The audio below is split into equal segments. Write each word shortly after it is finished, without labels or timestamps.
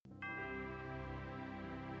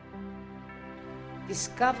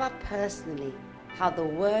Discover personally how the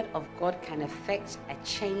Word of God can affect a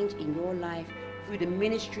change in your life through the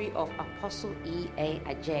ministry of Apostle E.A.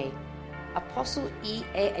 Adjei. Apostle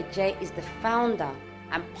E.A. Adjei is the founder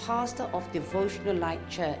and pastor of Devotional Light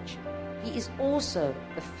Church. He is also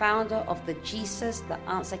the founder of the Jesus the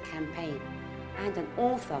Answer campaign and an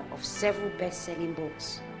author of several best-selling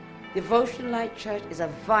books. Devotional Light Church is a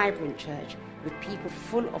vibrant church with people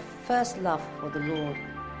full of first love for the Lord.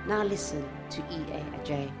 Now listen to E.A.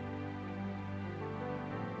 Adjei.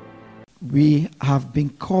 We have been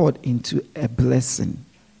called into a blessing,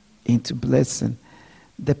 into blessing.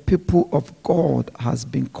 The people of God has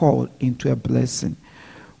been called into a blessing.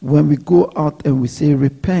 When we go out and we say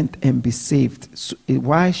repent and be saved, so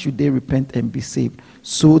why should they repent and be saved?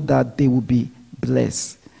 So that they will be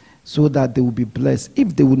blessed. So that they will be blessed.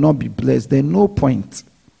 If they will not be blessed, there's no point.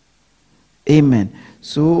 Amen.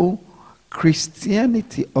 So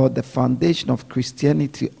Christianity, or the foundation of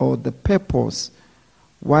Christianity, or the purpose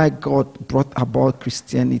why God brought about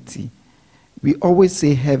Christianity, we always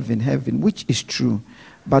say heaven, heaven, which is true.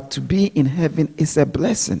 But to be in heaven is a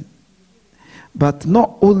blessing. But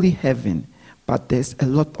not only heaven, but there's a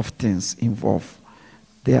lot of things involved.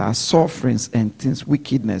 There are sufferings and things,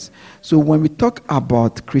 wickedness. So when we talk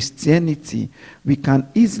about Christianity, we can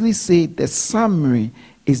easily say the summary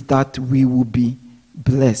is that we will be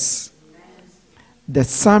blessed. The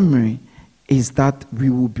summary is that we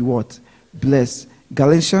will be what? Blessed.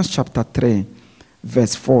 Galatians chapter 3,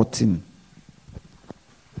 verse 14.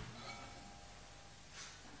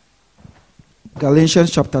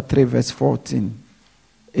 Galatians chapter 3, verse 14.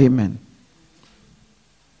 Amen.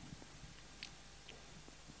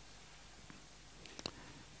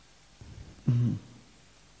 Mm-hmm.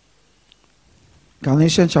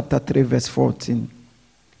 Galatians chapter 3, verse 14.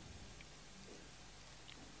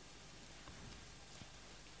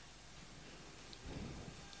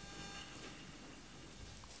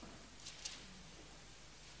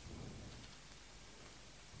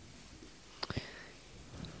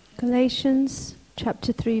 Galatians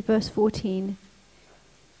chapter 3 verse 14.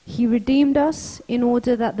 He redeemed us in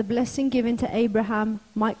order that the blessing given to Abraham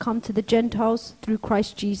might come to the Gentiles through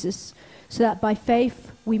Christ Jesus, so that by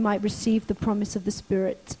faith we might receive the promise of the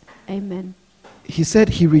Spirit. Amen. He said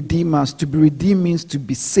he redeemed us. To be redeemed means to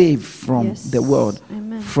be saved from the world,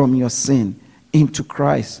 Amen. From your sin, into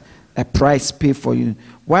Christ. A price paid for you.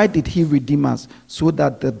 Why did he redeem us? So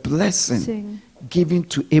that the blessing given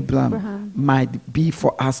to Abraham might be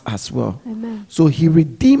for us as well. Amen. So he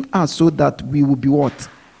redeemed us so that we will be what?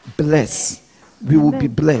 Blessed. We will be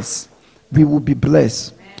blessed. We will be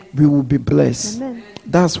blessed. We will be blessed. Amen.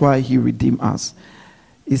 That's why he redeemed us.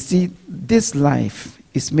 You see, this life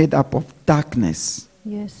is made up of darkness,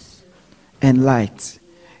 yes, and light.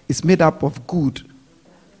 It's made up of good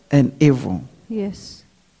and evil. Yes.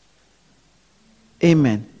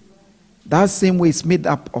 Amen. That same way it's made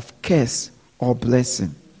up of curse or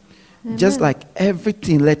blessing. Amen. Just like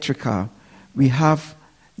everything electrical, we have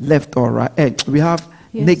left or right. We have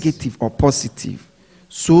negative or positive.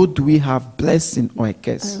 So do we have blessing or a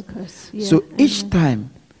curse. Yeah. So each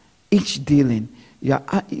time, each dealing, you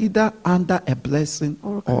are either under a blessing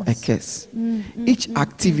or a curse. Each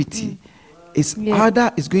activity is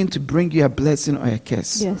either is going to bring you a blessing or a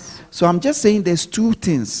curse. Yes. So I'm just saying there's two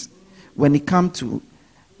things when it comes to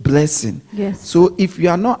blessing. Yes. So if you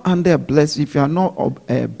are not under a blessing, if you are not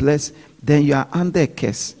blessed, then you are under a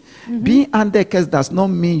curse. Being under a curse does not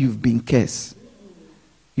mean you've been cursed.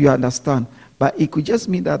 You understand? But it could just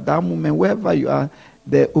mean that moment, wherever you are,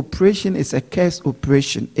 the operation is a curse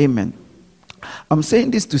operation. Amen. I'm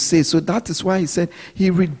saying this to say, so that is why he said he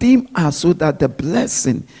redeemed us so that the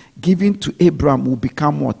blessing given to Abraham will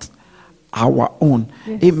become what? Our own.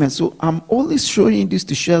 Yes. Amen. So I'm always showing this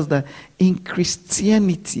to show us that in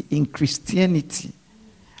Christianity,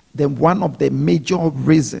 then one of the major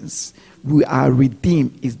reasons we are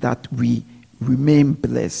redeemed is that we remain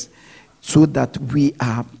blessed. So that we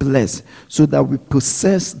are blessed. So that we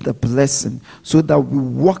possess the blessing. So that we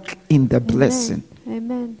walk in the blessing.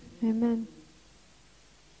 Amen. Amen.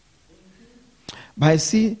 But I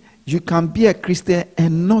see, you can be a Christian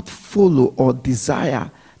and not follow or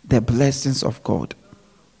desire the blessings of God.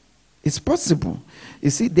 It's possible. You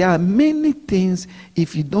see, there are many things,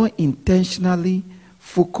 if you don't intentionally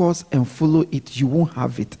focus and follow it, you won't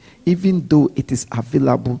have it, even though it is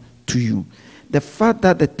available to you. The fact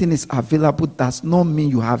that the thing is available does not mean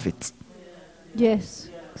you have it. Yes,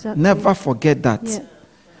 exactly. Never forget that. Yeah.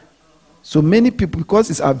 So many people, because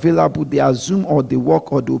it's available, they assume or they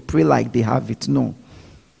walk or they pray like they have it. No.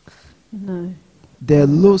 There are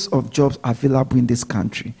loads of jobs available in this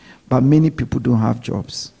country, but many people don't have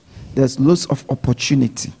jobs. There's lots of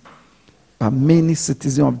opportunity. But many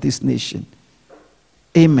citizens of this nation.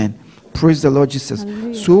 Amen. Praise the Lord Jesus.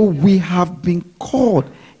 Hallelujah. So we have been called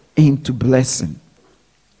into blessing.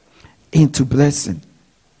 Into blessing.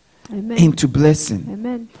 Amen. Into blessing.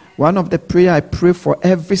 Amen. One of the prayer I pray for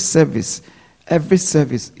every service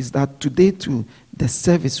is that today too, the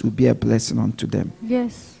service will be a blessing unto them.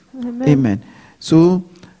 Yes. Amen. Amen. So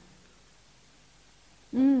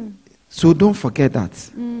Mm. don't forget that.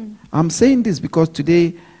 Mm. I'm saying this because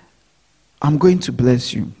today I'm going to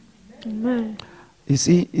bless you. Amen. You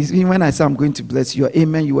see, when I say I'm going to bless you,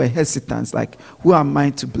 amen, you were hesitant. Like, who am I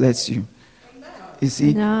to bless you? You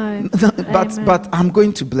see? No. but Amen. I'm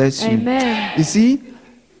going to bless you. Amen. You see?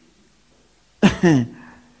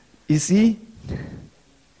 You see?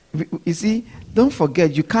 You see? Don't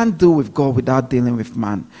forget, you can't deal with God without dealing with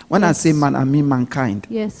man. When I say man, I mean mankind.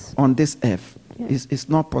 Yes. On this earth. Yes. It's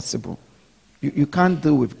not possible. You can't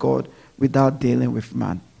deal with God without dealing with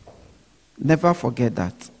man. Never forget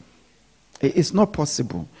that. It's not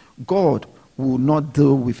possible. God will not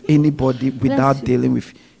deal with anybody without you. dealing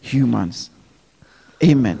with humans.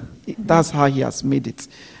 Amen. That's how he has made it.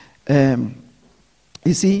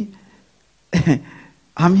 You see,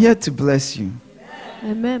 I'm here to bless you.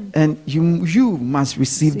 Amen. And you must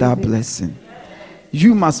receive that it. blessing.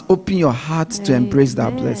 You must open your heart to embrace that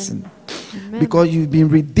Amen. blessing. Amen. Because you've been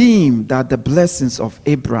redeemed, that the blessings of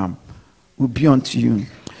Abraham will be unto you.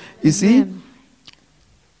 You see, Amen.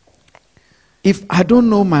 if I don't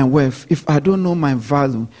know my worth, if I don't know my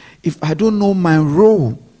value, if I don't know my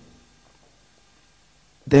role,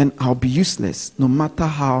 then I'll be useless, no matter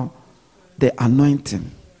how the anointing.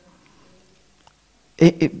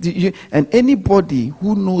 And anybody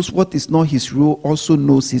who knows what is not his role also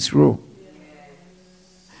knows his role.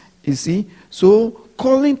 You see? So,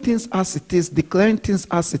 calling things as it is, declaring things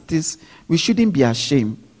as it is, we shouldn't be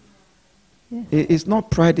ashamed. Yes. It's not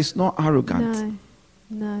pride, it's not arrogant.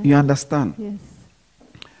 No. No. You understand? Yes.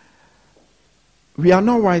 We are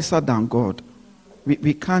not wiser than God.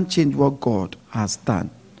 We can't change what God has done.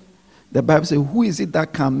 The Bible says, who is it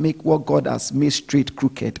that can make what God has made straight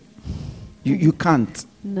crooked? You can't.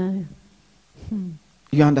 No.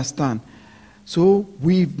 You understand? So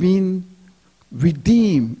we've been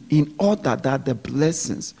redeemed in order that the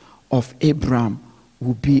blessings of Abraham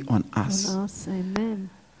will be on us. On us. Amen.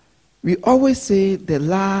 We always say the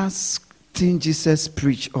last thing Jesus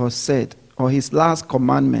preached or said, or his last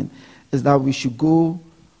commandment, is that we should go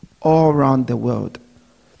all around the world.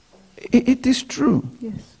 It is true.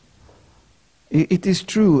 Yes. It is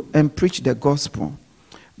true, and preach the gospel.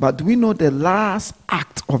 But do we know the last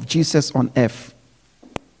act of Jesus on earth?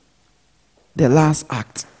 The last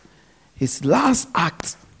act. His last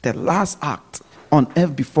act, the last act on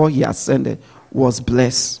earth before he ascended was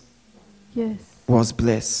bless. Yes. Was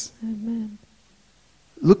bless. Amen.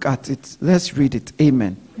 Look at it. Let's read it.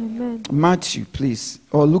 Amen. Amen. Matthew, please.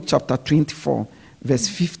 Or Luke chapter 24, verse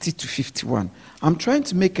 50 to 51. I'm trying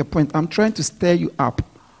to make a point. I'm trying to stir you up.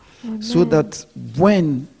 Amen. So that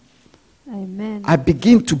when Amen. I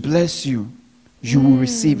begin to bless you, you will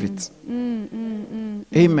receive it.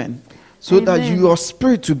 Amen. So that Amen. your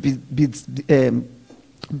spirit will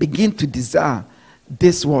begin to desire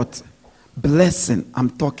this what? Blessing I'm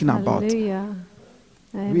talking about. Hallelujah.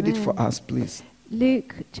 Read it for Amen. us, please.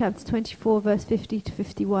 Luke chapter 24, verse 50 to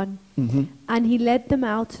 51. Mhm. And he led them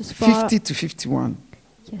out as far... 50 to 51.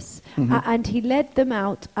 Yes. Mhm. And he led them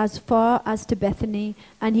out as far as to Bethany,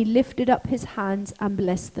 and he lifted up his hands and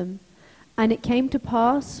blessed them. And it came to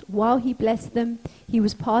pass, while he blessed them, he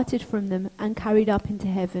was parted from them and carried up into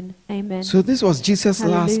heaven. Amen. So this was Jesus'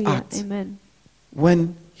 last Hallelujah. act. Amen.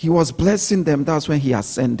 When he was blessing them, that's when he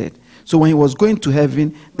ascended. So when he was going to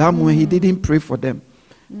heaven, that moment he didn't pray for them.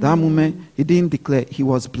 That moment he didn't declare, he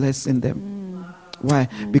was blessing them. Why?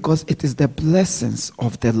 Because it is the blessings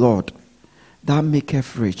of the Lord that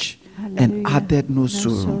maketh rich and Hallelujah. added no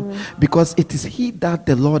sorrow. Because it is he that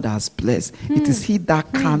the Lord has blessed. It is he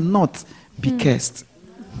that cannot be cursed.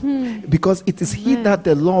 Because it is he Amen. that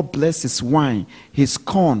the Lord bless his wine, his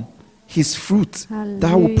corn, his fruit,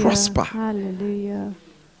 that will Hallelujah. prosper. Hallelujah.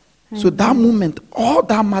 So that Amen. moment, all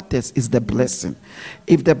that matters is the blessing.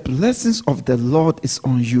 If the blessings of the Lord is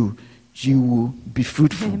on you, you will be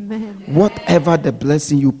fruitful. Amen. Whatever the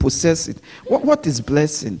blessing, you possess it. What is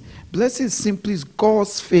blessing? Blessing is simply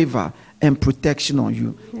God's favor and protection on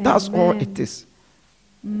you. That's all Amen. it is.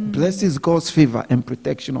 Blessing is God's favor and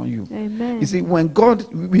protection on you. Amen. You see, when God,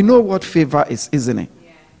 we know what favor is, isn't it?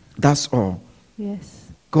 That's all. Yes.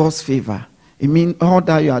 God's favor. It means all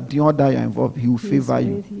that you are doing, all that you are involved, he will He is favor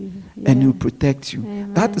you. with you. And he Yeah. will protect you.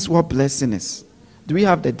 Amen. That is what blessing is. Do we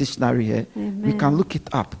have the dictionary here? We Amen. can look it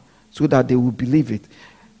up. so that they will believe it.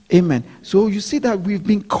 Amen. So you see that we've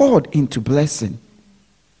been called into blessing.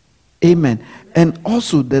 Amen. And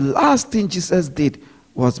also the last thing Jesus did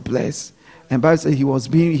was bless. And Bible says he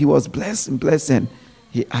was blessed and blessed and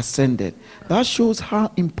he ascended. That shows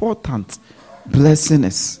how important blessing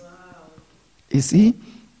is. You see,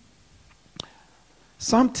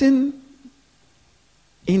 something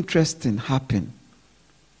interesting happened,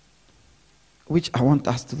 which I want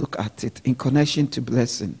us to look at it in connection to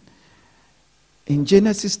blessing. In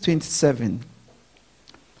Genesis 27,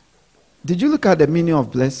 did you look at the meaning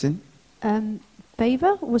of blessing?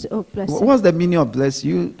 Favor? Was it blessing? What's the meaning of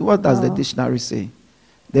blessing? What does the dictionary say?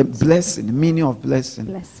 The blessing, the meaning of blessing.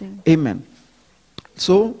 Blessing. Amen.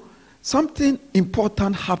 So, something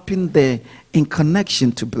important happened there in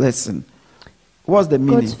connection to blessing. What's the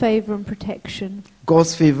meaning? God's favor and protection.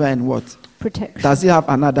 God's favor and what? Protection. Does it have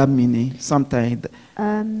another meaning? Sometimes.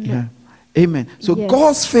 Yeah. Amen. So, yes.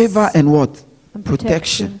 God's favor and what? And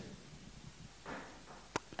protection.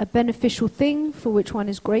 A beneficial thing for which one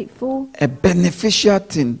is grateful. A beneficial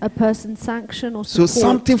thing. A person's sanction or support. So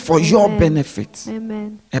something for your benefit.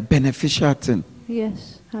 Amen. A beneficial thing.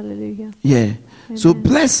 Yes. Hallelujah. Yeah. Amen. So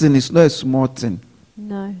blessing is not a small thing.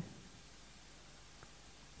 No.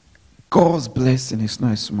 God's blessing is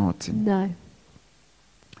not a small thing. No.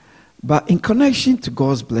 But in connection to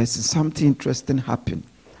God's blessing, something interesting happened.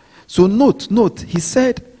 So note, he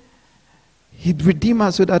said he'd redeem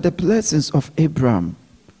us so that the blessings of Abraham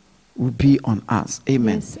will be on us.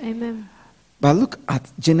 Amen. Yes, amen. But look at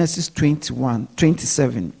Genesis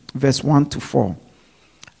 27, verse 1 to 4.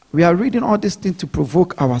 We are reading all these things to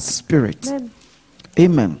provoke our spirit. Amen.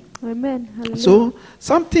 Amen. Amen. Hallelujah. So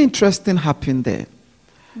something interesting happened there.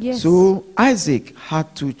 Yes. So Isaac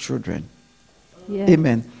had 2 children. Yeah.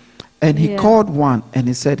 Amen. And he Yeah. called one and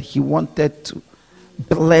he said he wanted to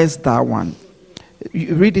bless that one.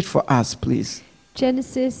 You read it for us, please.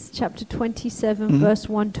 Genesis chapter 27, Mhm. verse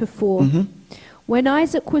 1 to 4. Mhm. When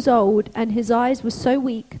Isaac was old and his eyes were so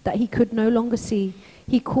weak that he could no longer see,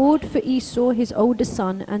 he called for Esau, his older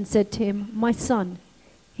son, and said to him, "My son."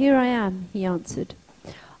 "Here I am," he answered.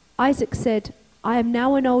 Isaac said, "I am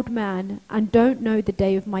now an old man and don't know the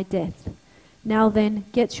day of my death. Now then,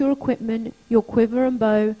 get your equipment, your quiver and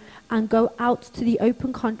bow, and go out to the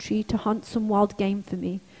open country to hunt some wild game for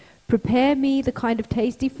me. Prepare me the kind of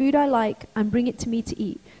tasty food I like and bring it to me to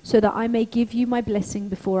eat, so that I may give you my blessing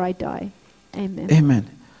before I die." Amen. Amen.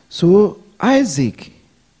 So Isaac,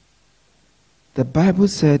 the Bible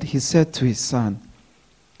said, he said to his son,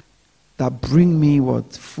 that bring me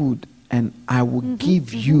what? Food, and I will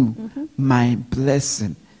give you my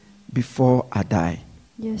blessing before I die.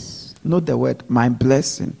 Yes. Note the word, my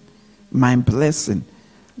blessing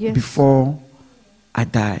Yes. before I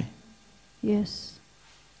die. Yes.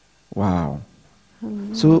 Wow.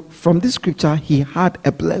 Hallelujah. So from this scripture, he had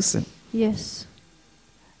a blessing. Yes.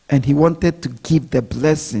 And he wanted to give the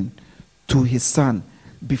blessing to his son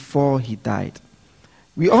before he died.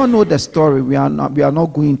 We all know the story. We are not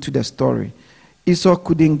going to the story. Esau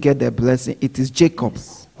couldn't get the blessing. It is Jacob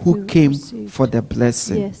who came received. for the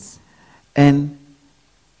blessing. Yes. And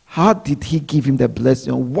how did he give him the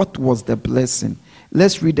blessing? What was the blessing?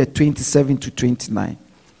 Let's read the 27 to 29.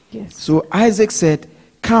 Yes. So Isaac said,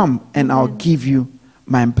 "Come and I'll give you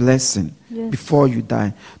my blessing Yes. before you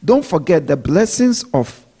die." Don't forget the blessings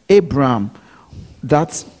of Abraham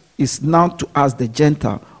that is now to us the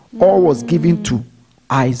Gentile. All was given to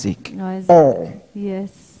Isaac. Isaac. All. Yes.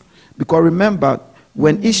 Because remember,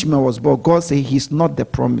 when Ishmael was born, God said he's not the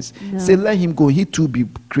promise. No. Say, let him go, he too be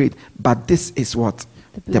great. But this is what?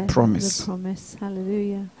 The promise. The promise.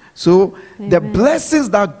 Hallelujah. So the Amen. blessings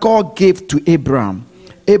that God gave to Abraham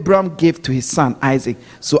gave to his son Isaac.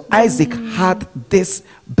 So Isaac had this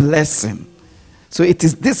blessing. So it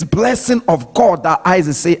is this blessing of God that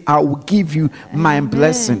Isaac said, "I will give you my Amen.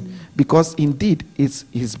 blessing." Because indeed it's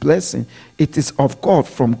his blessing. It is of God,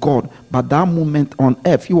 from God. But that moment on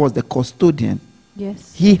earth, he was the custodian.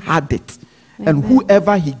 Yes. He had it. And Amen.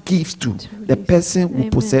 whoever he gives to, the release. person will Amen.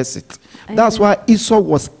 possess it. That's Amen. why Esau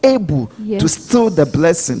was able to Yes. steal the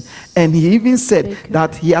blessing. And he even said Jacob.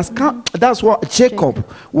 that he has come. That's what Jacob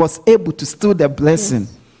was able to steal the blessing.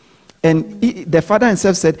 Yes. And the father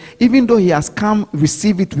himself said, even though he has come,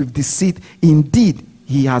 receive it with deceit, indeed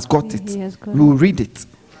he has got it. He has got We will it. read it.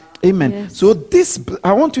 Amen. Yes. So this,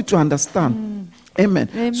 I want you to understand. Amen.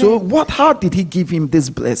 Amen. So how did he give him this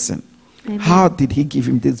blessing? Amen. How did he give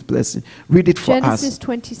him this blessing? Read it for Genesis us.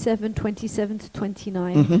 27, 27 to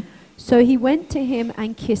 29. Mhm. So he went to him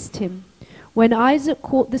and kissed him. When Isaac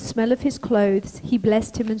caught the smell of his clothes, he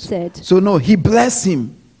blessed him and said, So no, he blessed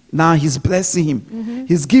him. Now he's blessing him.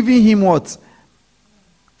 He's giving him what?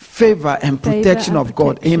 favor and Favor protection and of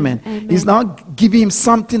God. protection. Amen. Amen. He's now giving him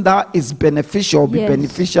something that is beneficial, be Yes.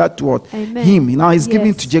 beneficial to what? Amen. Him. Now he's giving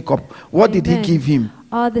Yes. to Jacob. What did he Amen. give him?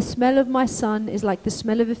 The smell of my son is like the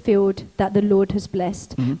smell of a field that the Lord has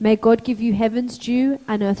blessed. Mhm. May God give you heaven's dew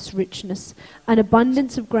and earth's richness, an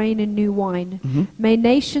abundance of grain and new wine. Mhm. May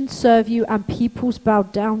nations serve you and peoples bow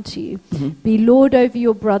down to you. Mhm. Be Lord over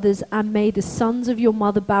your brothers, and may the sons of your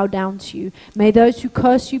mother bow down to you. May those who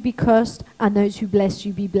curse you be cursed, and those who bless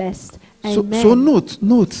you be blessed. Amen. So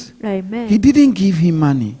note, Amen. he didn't give him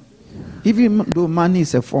money, even though money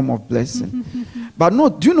is a form of blessing. But no,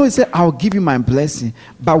 do you know he said, I'll give you my blessing.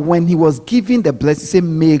 But when he was giving the blessing, he said,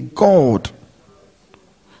 may God.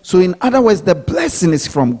 So in other words, the blessing is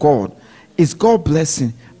from God. It's God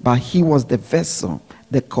blessing, but he was the vessel,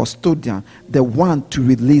 the custodian, the one to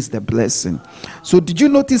release the blessing. So did you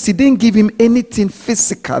notice he didn't give him anything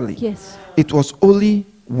physically? Yes. It was only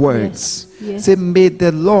words. Yes, yes. Say, may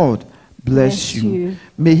the Lord bless Bless you. you.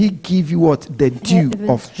 May he give you what? The dew Heaven's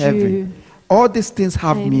of heaven. dew. All these things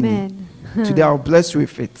have meaning. Amen. Today I'll bless you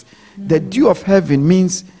with it. The dew of heaven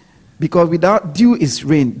means, because without dew is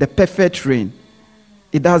rain, the perfect rain.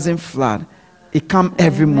 It doesn't flood. It comes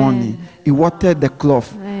every Amen. morning. It watered the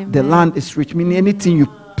cloth. The Amen. land is rich. Meaning anything you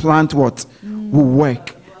plant what will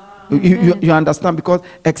work. You understand? Because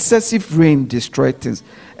excessive rain destroys things.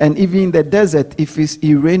 And even in the desert, if it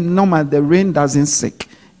rain, normally the rain doesn't sink.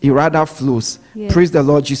 It rather flows. Yes. Praise the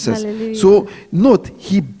Lord Jesus. Hallelujah. So note,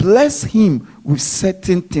 he blessed him with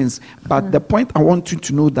certain things. But the point I want you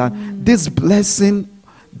to know that this blessing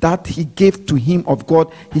that he gave to him of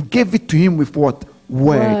God, he gave it to him with what?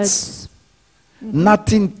 Words.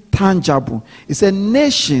 Nothing tangible. He said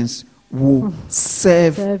nations will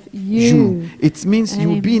serve Serve you. you. It means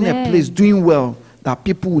you'll be in a Amen. place doing well that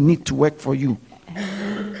people will need to work for you.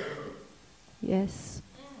 Yes.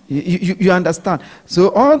 You understand?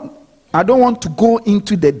 So I don't want to go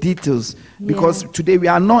into the details because Yeah. today we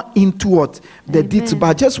are not into what the Amen. details, but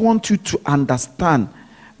I just want you to understand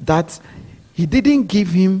that he didn't give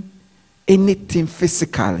him anything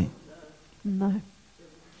physically. No.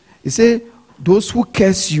 He said, those who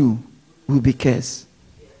curse you will be cursed.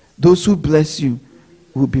 Those who bless you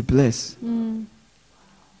will be blessed. And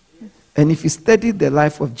if you study the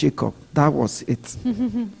life of Jacob, that was it.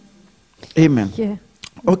 Amen. Yeah.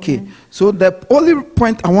 Okay, Amen. so the only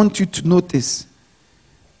point I want you to notice,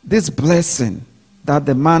 this blessing that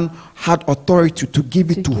the man had authority to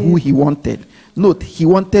give it to who give. he wanted. Note, he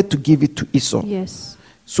wanted to give it to Esau. Yes.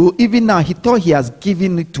 So even now, he thought he has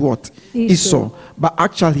given it to what? Esau. But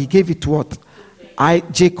actually, he gave it to what?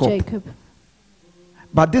 Jacob. Jacob.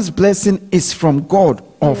 But this blessing is from God,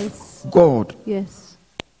 of Yes. God. Yes.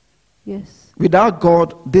 Yes. Without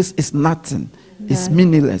God, this is nothing. It's No.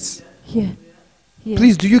 meaningless. Yeah. Yeah.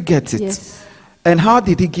 Please, do you get it? Yes. And how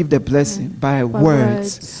did he give the blessing? By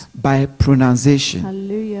words, by pronunciation.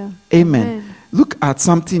 Hallelujah. Amen. Look at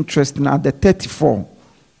something interesting at the 34.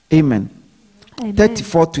 Amen. Amen.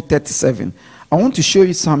 34 to 37. I want to show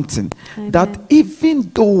you something. Amen. That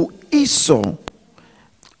even though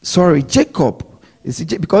Jacob, you see,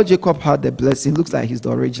 because Jacob had the blessing, looks like he's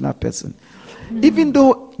the original person. Even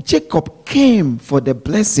though Jacob came for the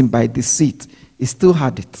blessing by deceit, he still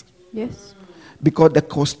had it. Yes. Because the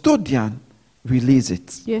custodian released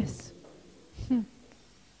it. Yes.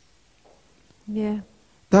 Yeah.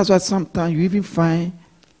 That's why sometimes you even find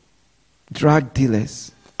drug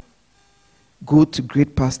dealers go to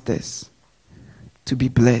great pastors to be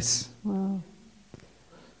blessed. Wow.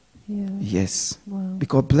 Yeah. Yes. Wow.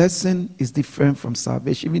 Because blessing is different from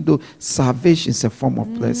salvation, even though salvation is a form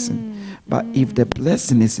of blessing. But if the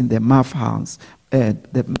blessing is in the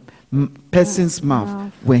person's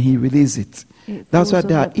mouth, when he releases it, that's why falls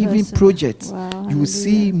there on are that even person. projects. Wow, You will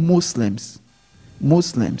see Muslims,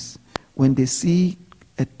 when they see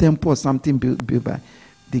a temple or something built by,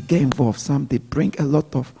 they get involved. They bring a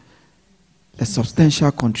lot of a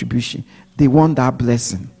substantial contribution. They want that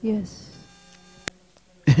blessing. Yes.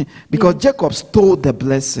 Because Yes. Jacob stole the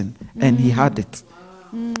blessing and he had it.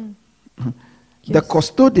 The Yes.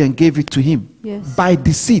 custodian gave it to him Yes. by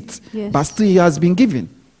deceit, Yes. but still he has been given.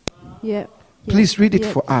 Yep. Please read it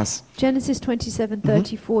Yep. for us. Genesis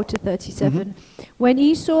 27:34 to 37. When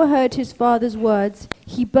Esau heard his father's words,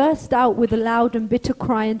 he burst out with a loud and bitter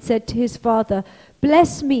cry and said to his father,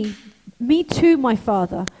 "Bless me too, my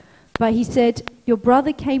father." But he said, "Your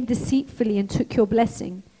brother came deceitfully and took your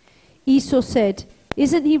blessing." Esau said,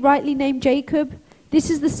 "Isn't he rightly named Jacob? This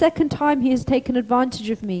is the second time he has taken advantage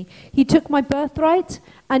of me. He took my birthright,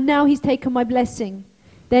 and now he's taken my blessing."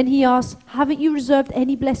 Then he asked, "Haven't you reserved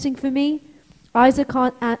any blessing for me?" Isaac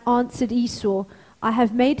answered Esau, I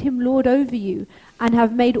have made him lord over you, and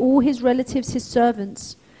have made all his relatives his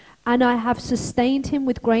servants. And I have sustained him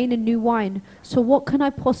with grain and new wine. So what can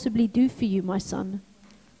I possibly do for you, my son?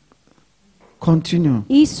 Continue.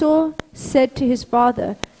 Esau said to his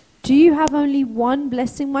father, do you have only one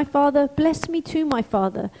blessing, my father? Bless me too, my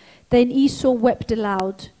father. Then Esau wept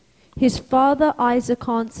aloud. His father Isaac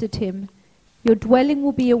answered him, your dwelling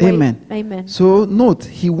will be away. Amen. Amen. So note,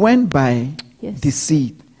 he went by Yes.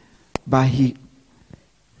 deceit, but he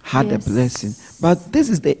had Yes. a blessing. But this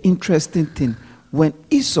is the interesting thing. When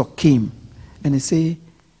Esau came, and he say,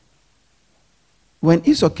 when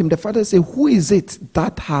Esau came, the father said, who is it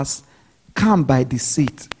that has come by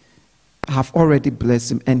deceit? I have already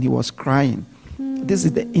blessed him, and he was crying. This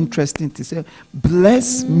is the interesting thing. He said,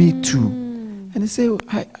 bless me too. And he said,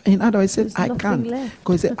 in other words, he said, There's I nothing can't. left.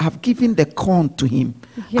 Because he said, I've given the corn to him.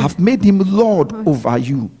 Yeah. I've made him Lord over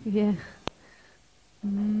you. Yeah.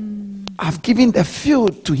 I've given the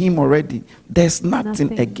field to him already. There's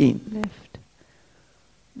nothing again. left.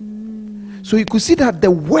 So you could see that the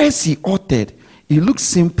words he uttered, it looked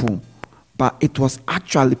simple, but it was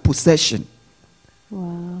actually possession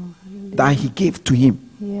Wow. that he gave to him.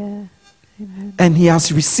 Yeah. Amen. And he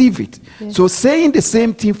has received it. Yes. So saying the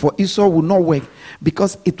same thing for Esau will not work,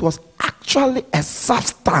 because it was actually a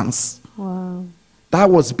substance Wow. that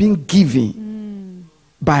was being given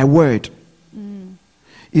by word.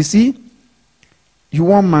 You see, you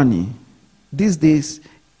want money. These days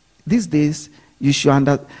you should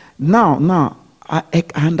understand. Now, I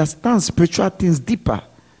understand spiritual things deeper.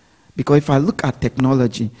 Because if I look at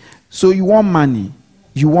technology, so you want money.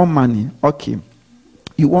 Okay.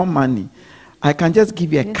 You want money. I can just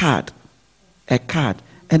give you a card,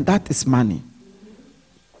 and that is money.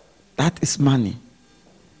 That is money.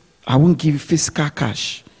 I won't give you physical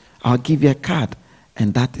cash. I'll give you a card,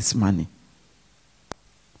 and that is money.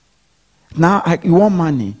 Now, you want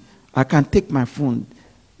money. I can take my phone.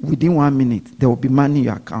 Within 1 minute, there will be money in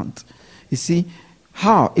your account. You see,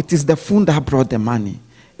 how? It is the phone that brought the money.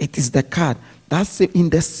 It is the card. That's it. In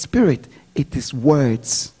the spirit, it is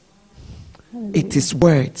words. It is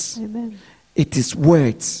words. Amen. It is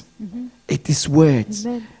words. It is words.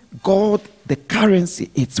 Amen. God, the currency,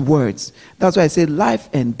 it's words. That's why I say life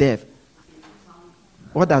and death.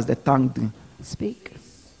 What does the tongue do? Speak.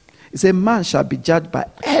 It says man shall be judged by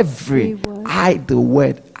every Every word. idle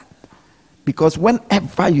word. Because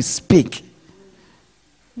whenever you speak,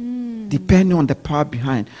 depending on the power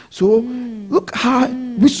behind. So look how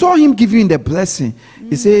we saw him giving the blessing.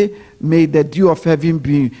 He said, may the dew of heaven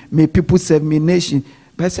be, may people serve me nation.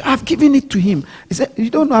 But I said, I've given it to him. He said, you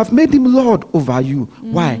don't know, I've made him Lord over you.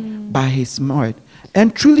 Why? By his word.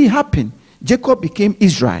 And truly happened. Jacob became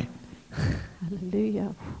Israel.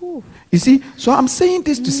 Hallelujah. Whew. You see, so I'm saying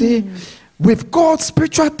this to say, with God,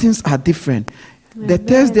 spiritual things are different. The Amen.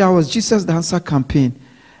 Thursday I was Jesus Dancer campaign,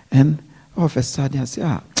 and all of a sudden I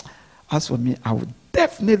said, as for me, I would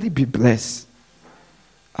definitely be blessed.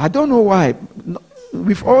 I don't know why.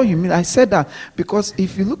 With all humility, I said that because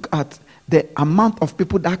if you look at the amount of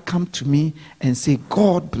people that come to me and say,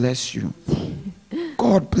 God bless you.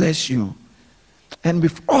 God bless you. And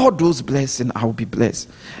with all those blessings, I will be blessed.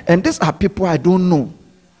 And these are people I don't know.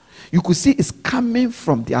 You could see it's coming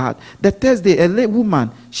from their heart. The Thursday, a lady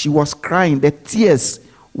woman, she was crying. The tears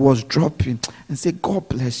was dropping. And said, God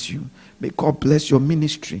bless you. May God bless your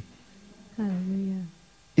ministry. Hallelujah.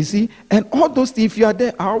 You see? And all those things, if you are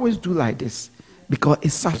there, I always do like this. Because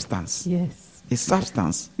it's substance. Yes. It's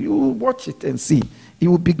substance. You will watch it and see. It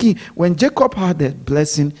will begin. When Jacob had the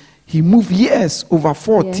blessing, he moved years, over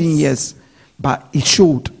 14 Yes. years. But it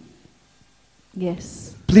showed.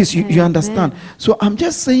 Yes. Please, you Amen. understand. So I'm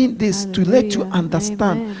just saying this to let you Hallelujah.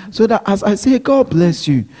 understand. Amen. So that as I say, God bless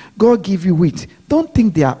you, God give you wit. Don't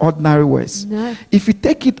think they are ordinary words. No. If you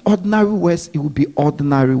take it ordinary words, it will be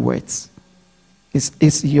ordinary words.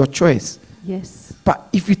 It's your choice. Yes. But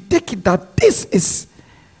if you take it that this is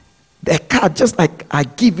the card, just like I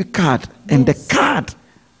give you card, and Yes. the card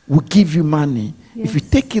will give you money. If you Yes.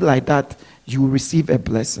 take it like that, you will receive a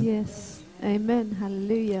blessing. Yes. Amen.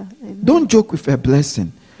 Hallelujah. Amen. Don't joke with a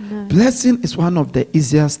blessing. No. Blessing is one of the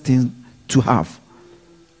easiest things to have.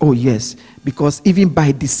 Oh, yes. Because even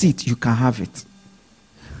by deceit, you can have it.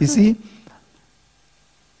 You see,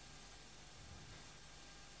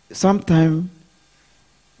 sometimes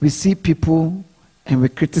we see people and we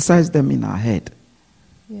criticize them in our head.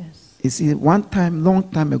 Yes. You see, one time, long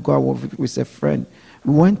time ago, I was with a friend.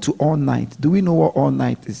 We went to all night. Do we know what all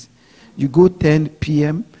night is? You go 10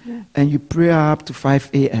 p.m. Yeah. and you pray up to 5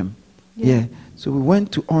 a.m. Yeah. So we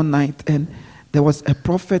went to all night, and there was a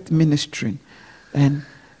prophet ministering, and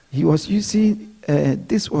he was using,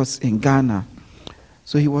 this was in Ghana,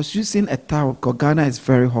 So he was using a towel, because Ghana is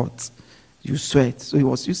very hot. You sweat. So he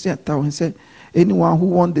was using a towel. He said, anyone who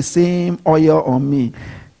wants the same oil on me,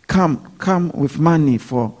 come with money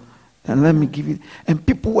and let me give it. And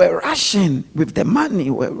people were rushing with the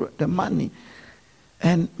money.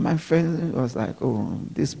 And my friend was like, oh,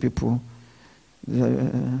 these people.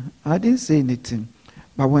 I didn't say anything.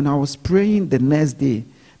 But when I was praying the next day,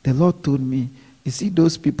 the Lord told me, you see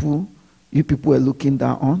those people you people are looking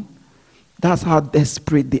down on? That's how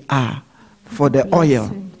desperate they are for the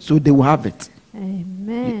oil. So they will have it.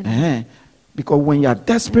 Amen. Because when you are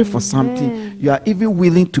desperate for something, you are even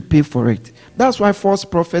willing to pay for it. That's why false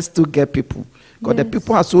prophets still get people. Because the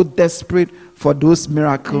people are so desperate for those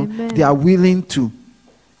miracles, they are willing to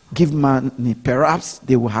give money. Perhaps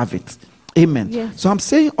they will have it. Amen. Yes. So I'm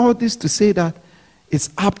saying all this to say that it's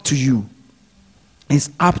up to you. It's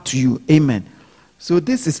up to you. Amen. So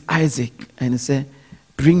this is Isaac. And he said,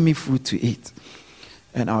 bring me food to eat.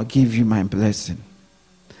 And I'll give you my blessing.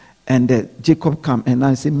 And Jacob come and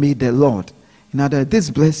I say, may the Lord. In other words, this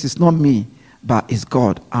blessing is not me, but it's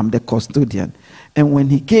God. I'm the custodian. And when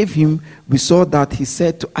he gave him, we saw that he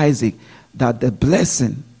said to Isaac that the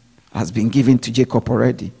blessing has been given to Jacob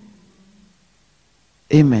already.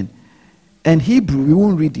 Amen. And Hebrew, we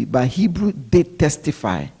won't read it, but Hebrew did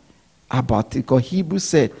testify about it. Because Hebrew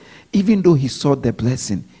said, even though he saw the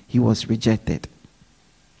blessing, he was rejected.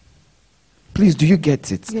 Please, do you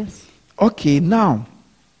get it? Yes. Okay, now,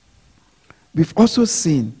 we've also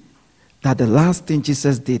seen that the last thing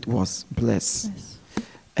Jesus did was bless. Yes.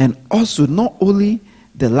 And also, not only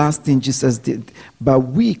the last thing Jesus did, but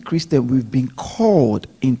we Christians, we've been called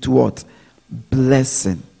into what?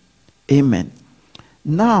 Blessing. Amen.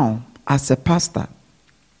 Now, as a pastor,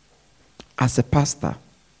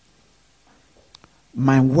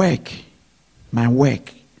 my work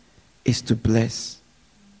is to bless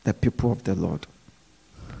the people of the Lord.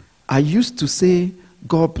 I used to say,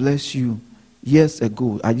 God bless you, years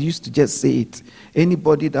ago. I used to just say it.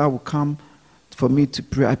 Anybody that will come for me to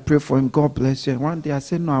pray, I pray for him, God bless you. And one day I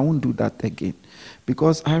said, no, I won't do that again.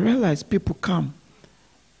 Because I realized people come,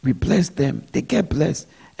 we bless them, they get blessed,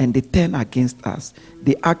 and they turn against us.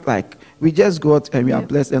 They act like we just go out and we are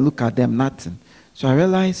blessed, and look at them, nothing. So I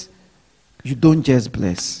realized you don't just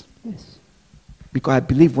bless. Yes. Because I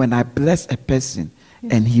believe when I bless a person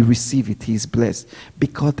and he receives it, he is blessed.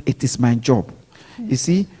 Because it is my job. You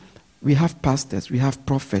see, we have pastors, we have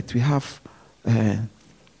prophets, we have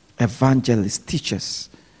evangelists, teachers,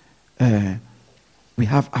 we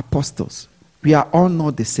have apostles. We are all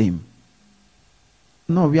not the same.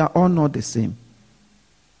 No, we are all not the same.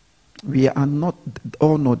 We are not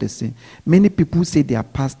all not the same. Many people say they are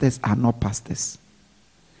pastors are not pastors.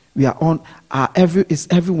 We are on. Is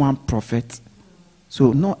everyone prophet?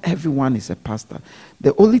 So not everyone is a pastor.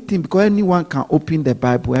 The only thing, because anyone can open the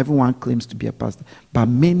Bible, everyone claims to be a pastor, but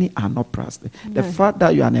many are not pastors. No. The fact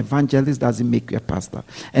that you are an evangelist doesn't make you a pastor,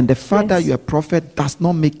 and the fact that you are a prophet does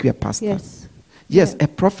not make you a pastor. Yes, a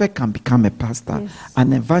prophet can become a pastor.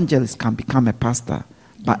 An evangelist can become a pastor.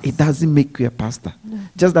 But it doesn't make you a pastor. No.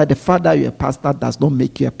 Just like the fact that you're a pastor does not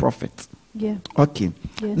make you a prophet. Yeah. Okay.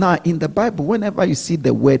 Yes. Now, in the Bible, whenever you see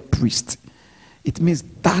the word priest, it means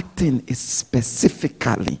that thing is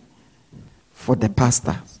specifically for the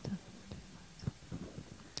pastor.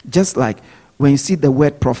 Just like when you see the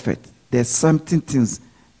word prophet, there's something things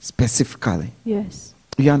specifically. Yes.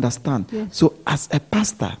 You understand? Yes. So as a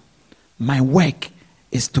pastor, my work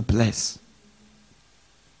is to bless.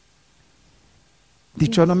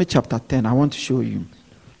 Deuteronomy chapter 10, I want to show you.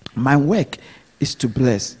 My work is to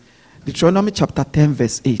bless. Deuteronomy chapter 10,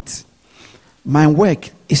 verse 8. My work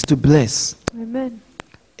is to bless. Amen.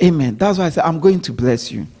 Amen. That's why I say, I'm going to bless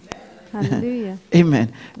you. Hallelujah.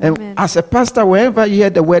 Amen. And as a pastor, wherever you hear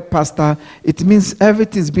the word pastor, it means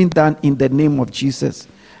everything's been done in the name of Jesus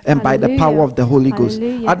and by the power of the Holy Ghost.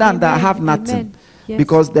 Other than that, I have nothing. Yes.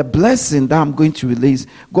 Because the blessing that I'm going to release,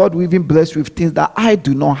 God will even bless with things that I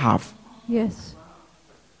do not have. Yes.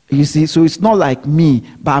 You see, so it's not like me,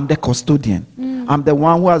 but I'm the custodian. I'm the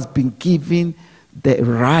one who has been given the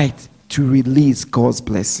right to release God's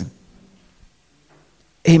blessing.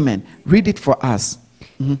 Amen. Read it for us.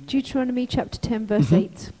 Deuteronomy chapter 10, verse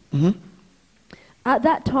 8. At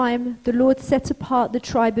that time, the Lord set apart the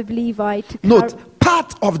tribe of Levi to Note,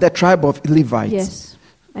 part of the tribe of Levites. Yes.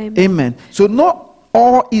 Amen. Amen. So not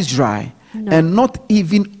all Israel, and not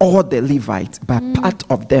even all the Levites, but part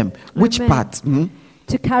of them. Which part?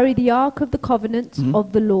 To carry the ark of the covenant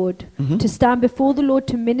of the Lord, to stand before the Lord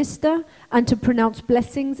to minister and to pronounce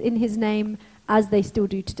blessings in his name as they still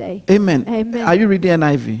do today. Amen. Amen. Are you reading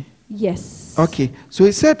NIV? Yes. Okay. So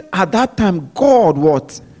he said at that time, God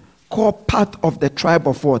what? called part of the tribe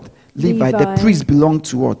of what? Levi. The Levi. priest belonged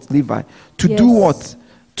to what? Levi. To do Yes. what?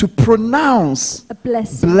 To pronounce A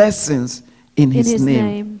blessing blessings in in his his name.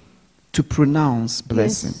 name. To pronounce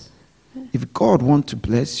blessing. Yes. If God wants to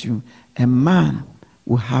bless you, a man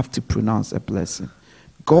will have to pronounce a blessing.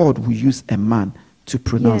 God will use a man to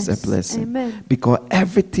pronounce Yes. a blessing. Amen. Because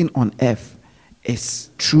everything on earth is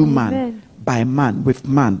through man, Amen. by man, with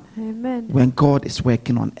man, Amen. when God is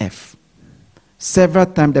working on earth. Several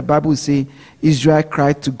times the Bible says Israel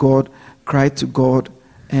cried to God,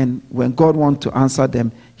 and when God wanted to answer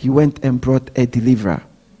them, he went and brought a deliverer.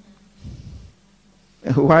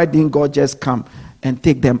 Why didn't God just come and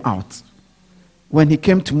take them out? When he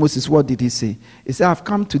came to Moses, what did he say? He said, I've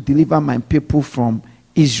come to deliver my people from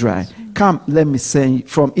Israel. Come, let me send you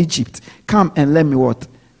from Egypt. Come and let me what?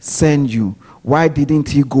 Send you. Why didn't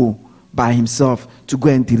he go by himself to go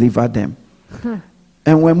and deliver them?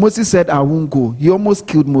 And when Moses said, I won't go, he almost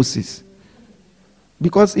killed Moses.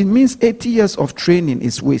 Because it means 80 years of training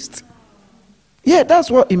is waste. Yeah, that's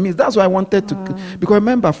what it means. That's why I wanted to. Because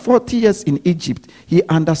remember, 40 years in Egypt, he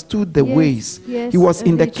understood the Yes, ways. yes, He was of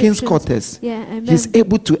in the the king's Egyptians. quarters. Yeah, amen. He's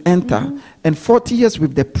able to enter. And 40 years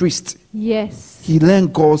with the priest, Yes. he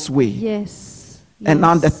learned God's way. Yes. And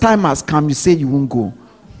now the Yes. time has come, you say you won't go.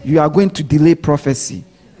 You are going to delay prophecy.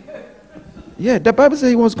 Yeah, the Bible says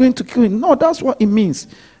he was going to kill him. No, that's what it means.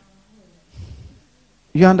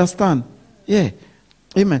 You understand? Yeah.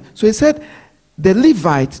 Amen. So he said, the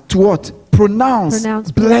Levite to what? Pronounce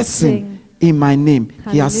Pronounce blessing blessing. in my name.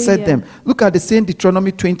 He has said Hallelujah. them. Look at the same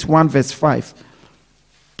Deuteronomy 21 verse 5.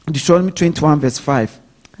 Deuteronomy 21 verse 5.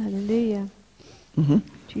 Hallelujah. Mhm.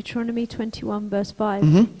 Deuteronomy 21 verse 5.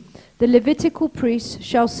 Mhm. The Levitical priests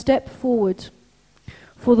shall step forward,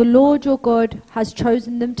 for the Lord your God has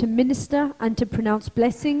chosen them to minister and to pronounce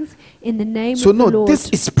blessings in the name So of the no, Lord. this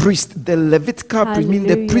is priest, the Levitical priest, meaning the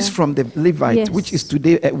Hallelujah. priest from the Levite, Yes. which is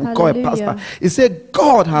today we call a pastor. Hallelujah. He said,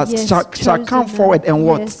 God has Yes, shall chosen come them. forward and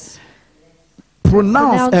what? Yes.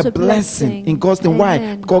 Pronounce a blessing in God's name. Why?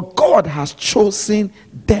 Amen. Because God has chosen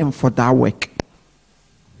them for that work.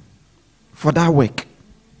 For that work.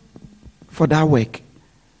 For that work.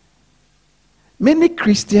 Many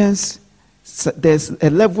Christians, there's a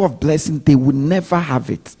level of blessing they will never have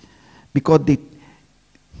it. Because they,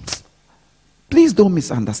 please don't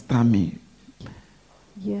misunderstand me.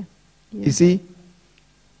 Yeah. Yeah. You see,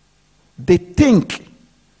 they think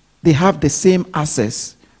they have the same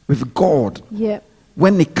access with God Yeah.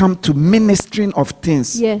 when it comes to ministering of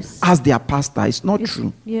things Yes. as their pastor. It's not It's-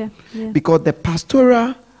 true. Yeah. Yeah. Because the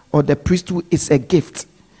pastoral or the priesthood is a gift,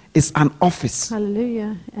 it's an office,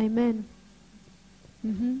 Hallelujah. Amen.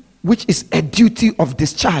 Mm-hmm. which is a duty of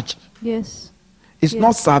discharge. Yes. It's Yes.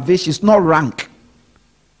 not salvation, it's not rank.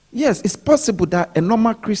 Yes, it's possible that a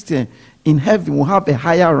normal Christian in heaven will have a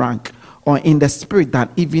higher rank or in the spirit than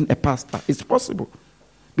even a pastor. It's possible.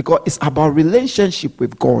 Because it's about relationship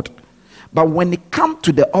with God. But when it comes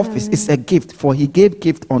to the office, it's a gift, for he gave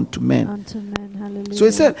gift unto men. Unto men. Hallelujah. So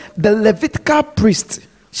he said, the Levitical priest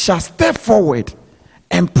shall step forward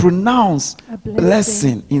and pronounce A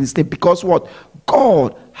blessing in his name. Because what?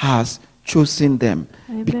 God has chosen them.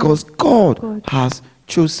 Amen. Because God God. has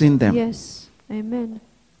chosen them. Yes. Amen.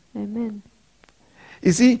 Amen.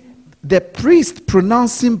 You see, the priest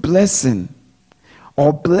pronouncing blessing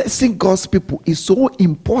or blessing God's people is so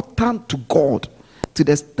important to God, to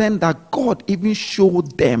the extent that God even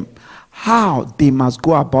showed them how they must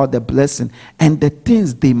go about the blessing and the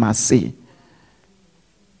things they must say.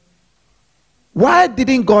 Why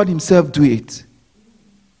didn't God himself do it?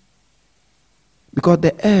 Because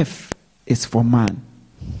the earth is for man.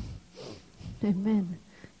 Amen.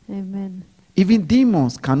 Amen. Even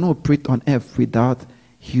demons cannot operate on earth without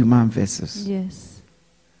human vessels. Yes.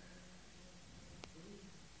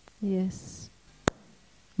 Yes.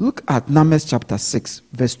 Look at Numbers chapter 6,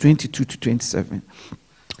 verse 22 to 27.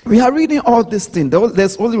 We are reading all these things.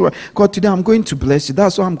 There's only one. God, today I'm going to bless you.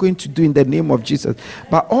 That's what I'm going to do in the name of Jesus.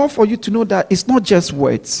 But all for you to know that it's not just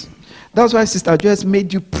words. That's why Sister Joyce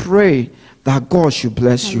made you pray that God should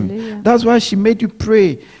bless you. Hallelujah. That's why she made you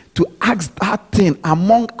pray to ask that thing,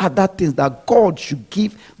 among other things, that God should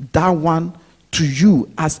give that one to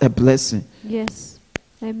you as a blessing. Yes.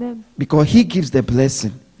 Amen. Because he gives the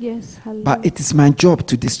blessing. Yes. Hallelujah. But it is my job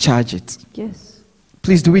to discharge it. Yes.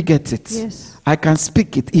 Please, do we get it? Yes. I can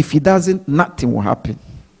speak it. If he doesn't, nothing will happen.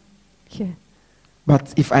 Yeah.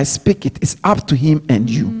 But if I speak it, it's up to him and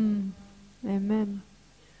you. Amen.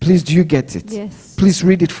 Please, do you get it? Yes. Please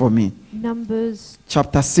read it for me. Numbers.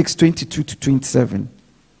 Chapter 6, 22 to 27.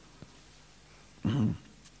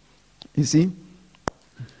 You see?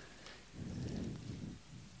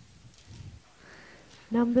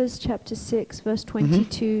 Numbers chapter 6, verse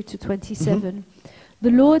 22 to 27.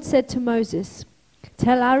 The Lord said to Moses,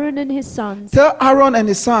 tell Aaron and his sons. Tell Aaron and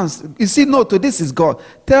his sons. You see, no, to this is God.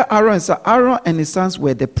 Tell Aaron and sons. Aaron and his sons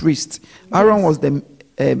were the priests. Aaron was the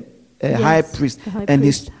high priest, the high and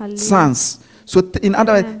priest. his Hallelujah. sons. So, in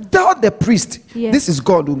other words, tell the priest. Yes. This is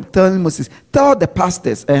God who telling Moses. Tell the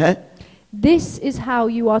pastors. This is how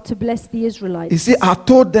you are to bless the Israelites. You see, I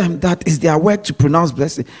told them that is their work to pronounce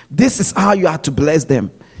blessing. This is how you are to bless them.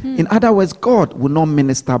 In other words, God will not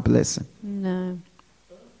minister blessing. No.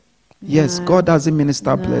 Yes, No. God doesn't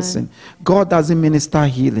minister No. blessing. God doesn't minister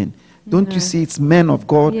healing. Don't No. you see it's men of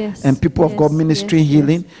God Yes, and people of God yes, ministering yes,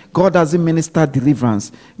 healing? God doesn't minister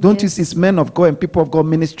deliverance. Don't you Yes. see it's men of God and people of God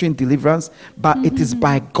ministering deliverance? But it is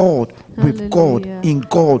by God, with God, Hallelujah. in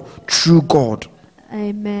God, through God.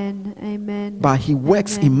 Amen. Amen. But he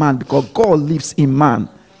works Amen. in man because God lives in man.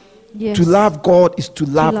 Yes. To love God is to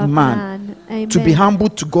love, love man. man. To be Amen. humble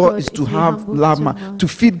to God God is is to to be have humble love to man. man. To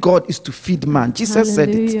feed God is to feed man. Jesus said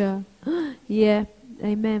it. Hallelujah. Yeah.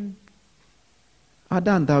 Amen.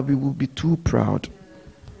 Other than that, we will be too proud.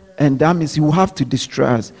 And that means he will have to destroy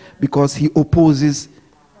us because he opposes.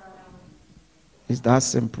 It's that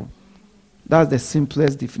simple. That's the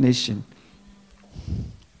simplest definition.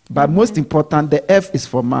 But most important, the F is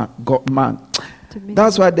for man. God, man.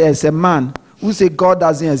 That's why there is a man who say God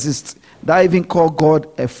doesn't exist. That even call God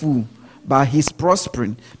a fool. But he's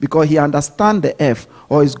prospering because he understands the F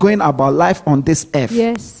or is going about life on this F.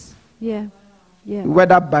 Yes. Yeah. Yeah.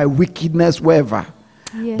 Whether by wickedness, wherever.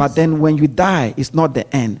 Yes. But then when you die, it's not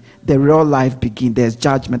the end. The real life begins. There's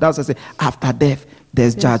judgment. That's what I say. After death,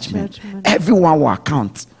 there's judgment. Everyone will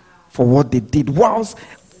account for what they did whilst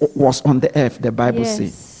was on the earth, the Bible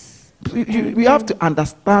says. Yes. We have to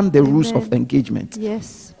understand the rules of Amen. engagement.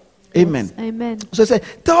 Yes. Amen. Yes. Amen. So I say,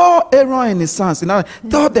 tell Aaron and his sons,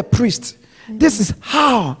 tell the priest, this is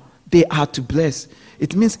how they are to bless.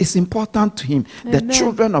 It means it's important to him. The Amen.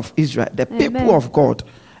 children of Israel, the people Amen. of God.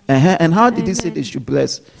 And how did he say Amen. they should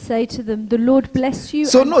bless? Say to them, the Lord bless you.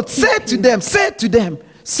 So and no, keep say to you. them, say to them,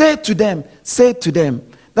 say to them, say to them.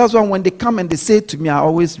 That's why when they come and they say to me, I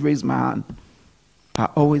always raise my hand. I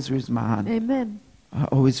always raise my hand. Amen. I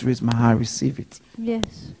always raise my hand, receive it.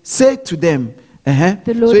 Yes. Say to them.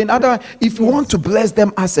 The Lord, So in other words, if you yes. want to bless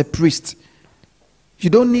them as a priest, you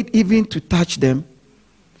don't need even to touch them.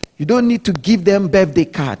 You don't need to give them birthday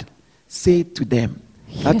card. Say to them.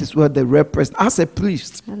 That Yeah. is what the represent as a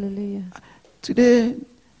priest. Hallelujah. Today,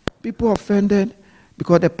 people offended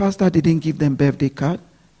because the pastor didn't give them birthday card.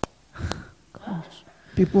 Gosh.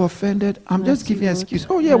 People offended. I'm just Mercy, giving an Lord. excuse.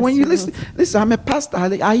 Oh yeah, when you Mercy, listen, I'm a pastor.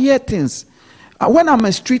 I hear things. When I'm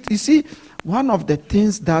a street, you see, one of the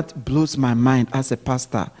things that blows my mind as a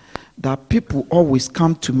pastor, that people always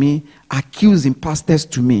come to me accusing pastors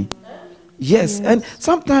to me. Yes. And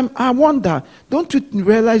sometimes I wonder, don't you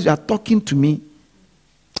realize you are talking to me?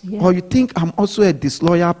 Yeah. Or you think I'm also a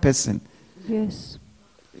disloyal person? Yes.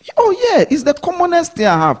 Oh yeah, it's the commonest thing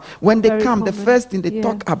I have. When they Very come, the common. first thing they Yeah.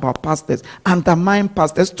 talk about pastors, undermine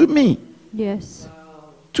pastors to me. Yes.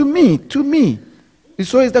 To me.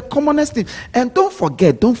 So it's the commonest thing. And don't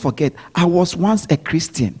forget, I was once a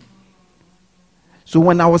Christian. So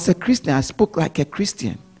when I was a Christian, I spoke like a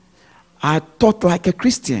Christian. I thought like a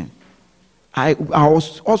Christian. I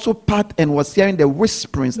was also part and was hearing the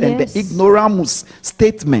whisperings and Yes. the ignoramus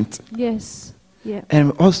statement. Yes. Yeah.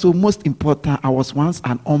 And also, most important, I was once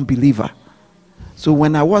an unbeliever. So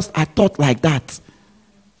when I thought like that.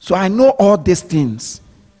 So I know all these things.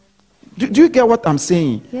 Do you get what I'm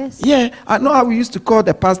saying? Yes. Yeah, I know how we used to call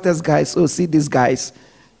the pastors guys. So see these guys.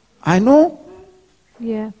 I know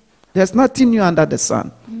Yeah. there's nothing new under the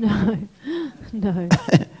sun. No. No.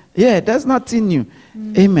 Yeah, there's nothing new.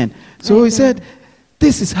 Amen. So Amen. he said,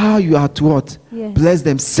 this is how you are to what? Yes. Bless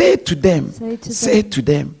them. Say to them. Say to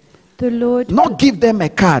them. The Lord. Not give them a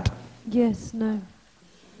card. Yes. No.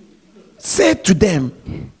 Say to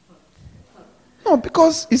them. No,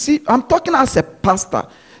 because you see, I'm talking as a pastor.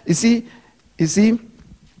 You see,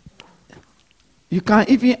 you can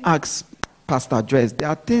even ask Pastor Joyce. There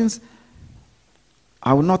are things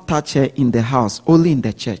I will not touch her in the house, only in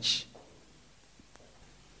the church.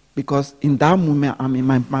 Because in that moment, I'm in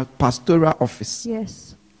my pastoral office.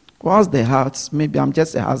 Yes. Whilst the house, maybe I'm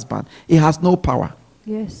just a husband. It has no power.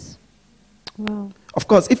 Yes. Wow. Of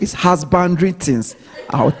course, if it's husbandry things,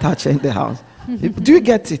 I'll touch her in the house. Do you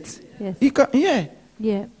get it? Yes. You can, yeah.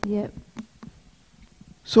 Yeah. Yeah.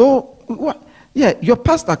 So, what? Yeah, your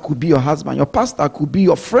pastor could be your husband. Your pastor could be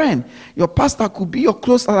your friend. Your pastor could be your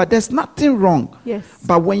close ally. There's nothing wrong. Yes.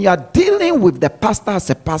 But when you are dealing with the pastor as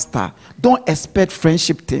a pastor, don't expect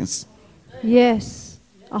friendship things. Yes.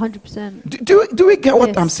 100%. Do we get what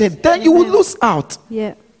Yes. I'm saying? Then you will Amen. lose out.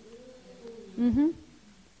 Yeah.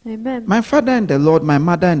 Amen. My father and the Lord, my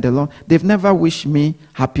mother and the Lord, they've never wished me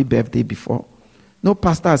happy birthday before. No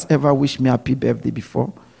pastor has ever wished me happy birthday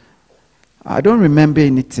before. I don't remember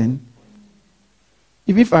anything.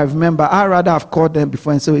 Even if I remember, I'd rather have called them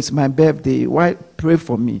before and say, it's my birthday. Why pray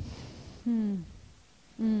for me?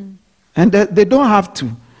 And they don't have to.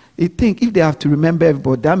 They think if they have to remember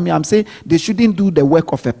everybody, that means I'm saying they shouldn't do the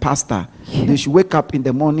work of a pastor. Yeah. They should wake up in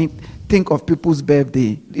the morning, think of people's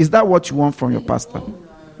birthday. Is that what you want from your pastor?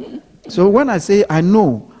 So when I say I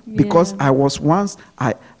know, because Yeah. I was once,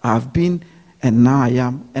 I've been, and now I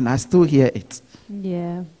am, and I still hear it.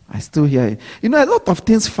 Yeah. I still hear it. You know, a lot of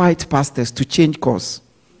things fight pastors to change course.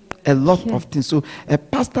 A lot Yeah. of things. So a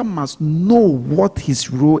pastor must know what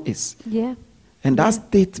his role is. Yeah. And that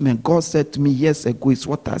statement God said to me years ago is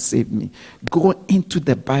what has saved me. Go into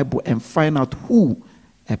the Bible and find out who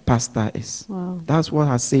a pastor is. Wow. That's what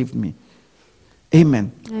has saved me.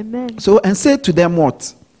 Amen. Amen. So, and say to them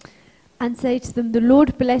what? And say to them, the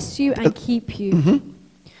Lord bless you and keep you.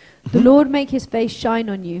 The Lord make his face shine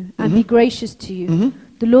on you and be gracious to you.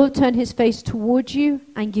 The Lord turn his face toward you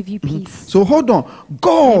and give you peace. So hold on.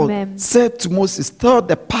 God Amen. said to Moses, tell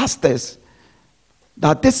the pastors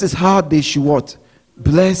that this is how they should what?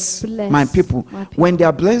 Bless my people. my people. When they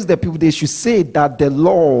are blessed the people, they should say that the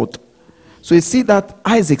Lord. So you see that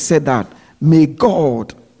Isaac said that, may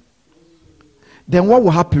God. Then what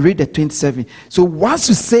will happen? Read the 27. So once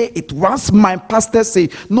you say it, once my pastor say,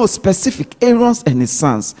 no, specific, Aaron's and his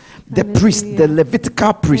sons, the priest, the Hallelujah.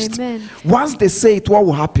 Levitical priest. Amen. Once they say it, what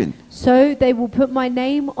will happen? So they will put my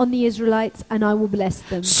name on the Israelites and I will bless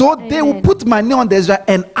them. So they will Amen. put my name on the Israel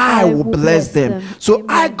and I will bless them. So Amen.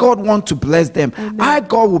 I, God, want to bless them. Amen. I,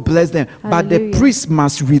 God, will bless them. But the Hallelujah. priest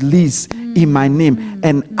must release in my name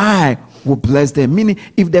and I will bless them. Meaning,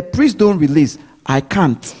 if the priest don't release, I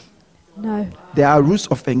can't. No. There are rules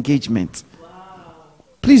of engagement.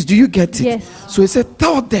 Please, do you get it? Yes. So he said,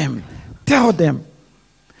 tell them.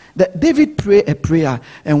 That David prayed a prayer,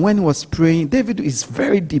 and when he was praying, David is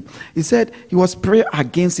very deep. He said he was praying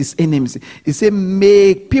against his enemies. He said,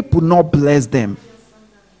 may people not bless them.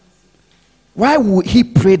 Why would he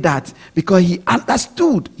pray that? Because he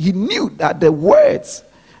understood, he knew that the words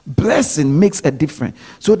blessing makes a difference.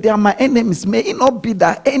 So they are my enemies. May it not be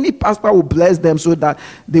that any pastor will bless them so that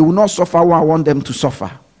they will not suffer what I want them to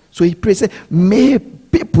suffer. So he prays, may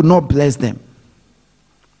people not bless them.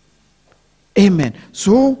 Amen.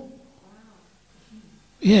 So,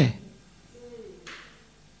 yeah.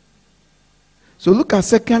 So look at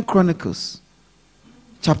 2 Chronicles,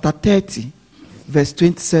 chapter 30, verse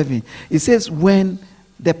 27. It says, when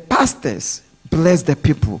the pastors bless the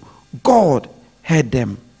people, God heard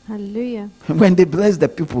them. Hallelujah. When they bless the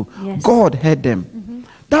people, Yes. God heard them.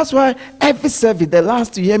 That's why every service, the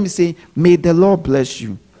last you hear me say, may the Lord bless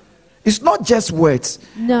you. It's not just words.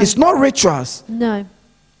 No. It's not rituals. No.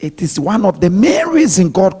 It is one of the main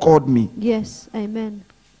reasons God called me. Yes. Amen.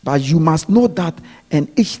 But you must know that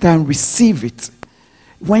and each time receive it.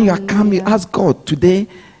 When you are coming, Hallelujah. ask God today,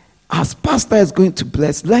 as pastor is going to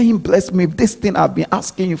bless, let him bless me with this thing I've been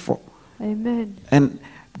asking you for. Amen. And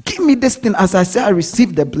give me this thing as I say I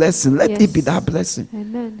receive the blessing. Let it be Yes. that blessing.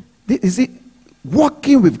 Amen. Is it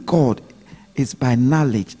walking with God is by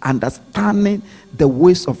knowledge, understanding the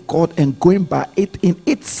ways of God and going by it in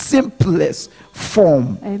its simplest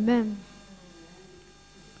form. Amen.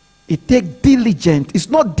 It takes diligence. It's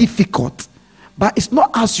not difficult, but it's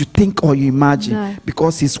not as you think or you imagine. No.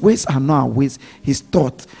 Because his ways are not our ways. His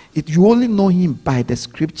thought. You only know him by the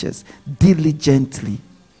scriptures diligently,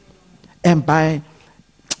 and by.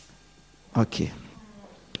 Okay,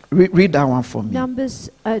 read that one for me. Numbers,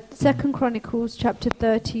 2 Chronicles chapter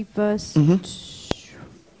 30 verse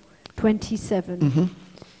 27.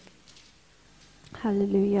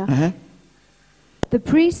 Hallelujah. Uh-huh. The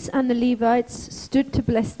priests and the Levites stood to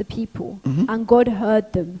bless the people, and God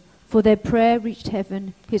heard them, for their prayer reached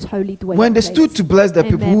heaven, his holy dwelling When they place. stood to bless the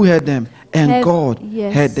people, Amen. who heard them? And God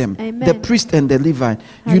Yes. heard them. Amen. The priest and the Levite.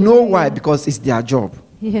 You know why? Hallelujah. Because it's their job.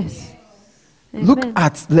 Yes. Look Amen.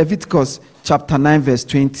 at Leviticus chapter 9 verse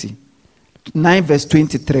 20. 9 verse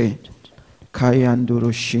 23.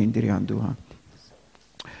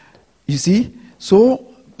 You see? So,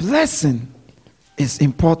 blessing is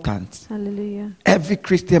important. Hallelujah. Every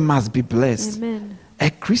Christian must be blessed. Amen. A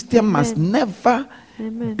Christian must Amen. never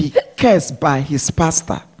Amen. be cursed by his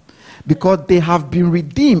pastor, because they have been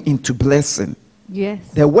redeemed into blessing. Yes.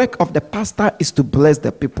 The work of the pastor is to bless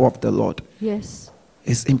the people of the Lord. Yes.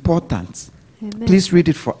 It's important. Amen. Please read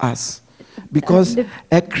it for us. Because Lev-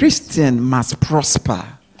 a Christian must prosper.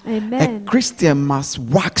 Amen. A Christian must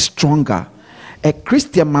wax stronger. A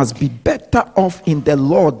Christian must be better off in the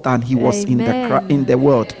Lord than he was in the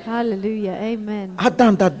world. Hallelujah. Amen. Other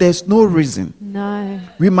than that, there's no reason. No.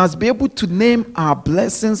 We must be able to name our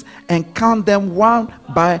blessings and count them one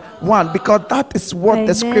by one, because that is what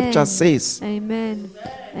the scripture says. Amen.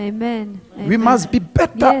 Amen. We must be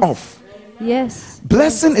better off. Yes.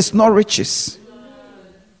 Blessing is not riches,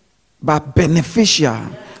 but beneficial.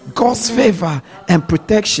 God's favor and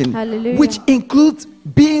protection, Hallelujah. which includes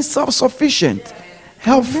being self-sufficient,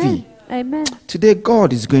 healthy. Amen. Today,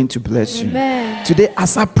 God is going to bless you. Amen. Today,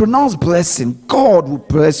 as I pronounce blessing, God will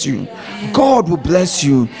bless you. God will bless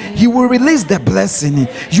you. He will release the blessing.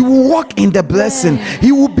 You will walk in the blessing.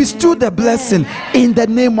 He will bestow the blessing in the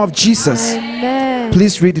name of Jesus. Amen.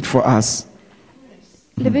 Please read it for us.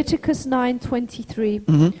 Leviticus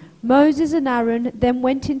 9:23. Moses and Aaron then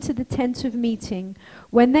went into the tent of meeting.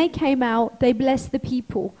 When they came out, they blessed the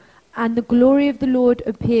people, and the glory of the Lord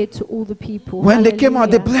appeared to all the people. When they came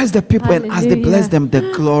out, they blessed the people, and as they blessed them,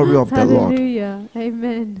 the glory of the Lord, Hallelujah.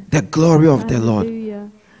 Amen. the glory of the Lord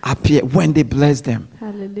Hallelujah. appeared when they blessed them.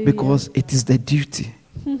 Hallelujah. Because it is the duty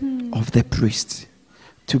of the priest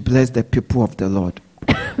to bless the people of the Lord.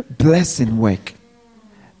 Blessing work.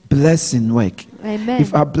 Blessing work. Amen.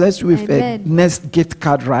 If I bless you with Amen. a Nest gift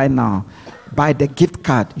card right now, by the gift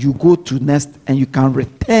card, you go to Nest and you can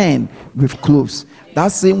return with clothes. That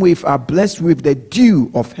same way, if I bless you with the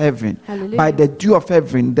dew of heaven, Hallelujah. by the dew of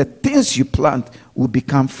heaven, the things you plant will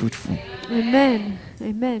become fruitful. Amen.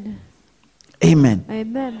 Amen. Amen.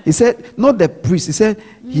 Amen. He said, not the priest, he said,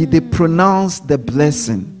 they pronounced the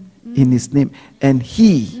blessing in his name, and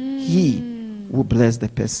he will bless the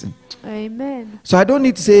person. Amen. So I don't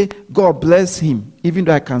need to say, God bless him, even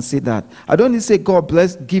though I can say that. I don't need to say, God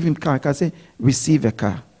bless, give him car. I can say, receive a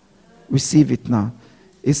car. Receive it now.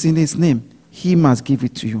 It's in his name. He must give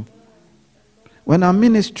it to you. When I'm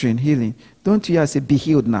ministering healing, don't you hear I say, be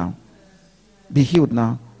healed now. Be healed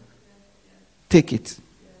now. Take it.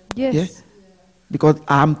 Yes. Yeah? Because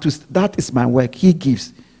that is my work. He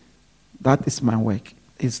gives. That is my work.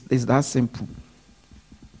 It's that simple.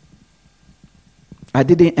 I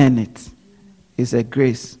didn't earn it. It's a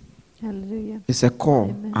grace. Hallelujah. It's a call,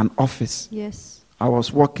 Amen. an office. Yes. I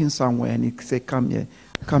was working somewhere and he said, come here,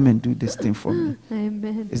 come and do this thing for me.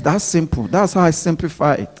 Amen. It's that simple. That's how I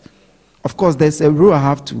simplify it. Of course, there's a role I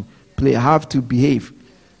have to play. I have to behave.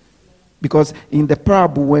 Because in the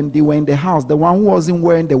parable, when they were in the house, the one who wasn't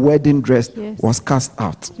wearing the wedding dress was cast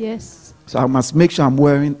out. Yes. So I must make sure I'm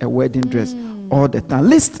wearing a wedding dress all the time.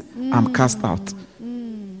 Least I'm cast out.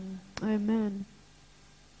 Amen.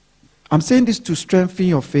 I'm saying this to strengthen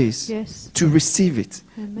your faith, Yes. to receive it.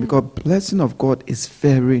 Amen. Because blessing of God is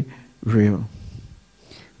very real.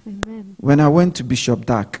 Amen. When I went to Bishop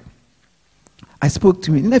Dark, I spoke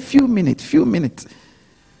to him in a few minutes.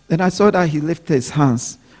 Then I saw that he lifted his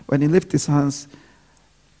hands. When he lifted his hands,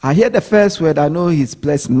 I hear the first word, I know he's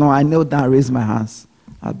blessed. No, I know that I raise my hands.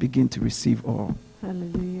 I begin to receive all.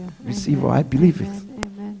 Hallelujah. Receive Amen. all. I believe Amen. it.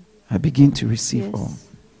 Amen. I begin to receive Yes. all.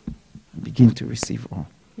 I begin to receive all.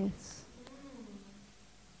 Yes.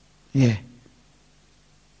 Yeah.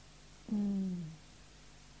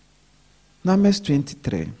 Numbers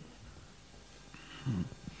 23.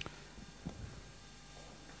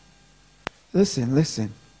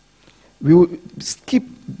 Listen. We will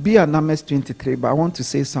be at Numbers 23, but I want to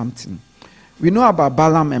say something. We know about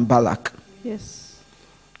Balaam and Balak. Yes.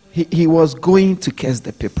 He was going to curse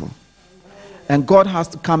the people. And God has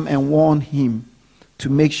to come and warn him to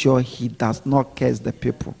make sure he does not curse the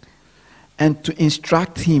people. And to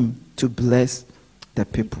instruct him to bless the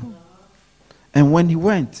people. And when he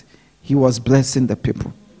went, he was blessing the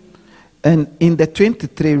people. And in the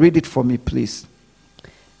 23, read it for me, please.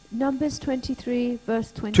 Numbers 23,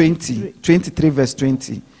 verse 20. 23 verse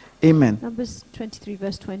 20. Amen. Numbers 23,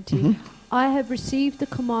 verse 20. I have received the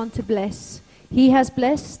command to bless. He has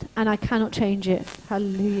blessed, and I cannot change it.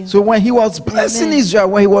 Hallelujah. So when he was blessing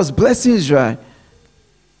Israel,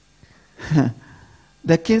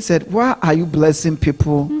 the king said, why are you blessing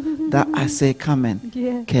people that I say come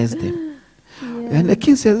and curse them? And the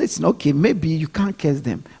king said, listen, okay, maybe you can't curse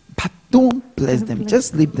them, but don't bless them.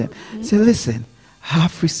 Just leave them. Say, listen, I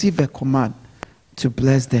have received a command to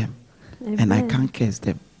bless them, and I can't curse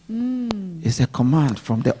them. It's a command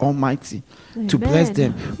from the Almighty to bless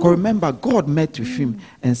them. Because remember, God met with him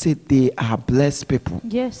and said they are blessed people.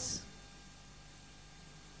 Yes.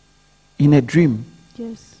 In a dream.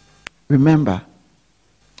 Yes. Remember,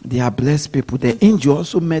 they are blessed people. The angel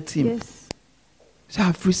also met him. Yes. So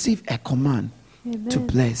I've received a command to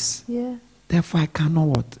bless. Yeah. Therefore, I cannot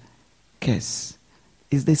what? Curse.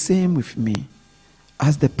 It's the same with me.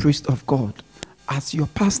 as the priest of God, as your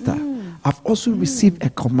pastor, I've also received a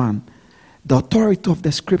command, the authority of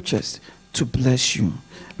the scriptures, to bless you.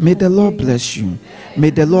 May the Lord bless you. May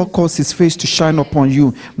the Lord cause his face to shine upon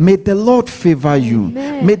you. May the Lord favor you.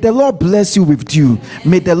 May the Lord bless you with dew.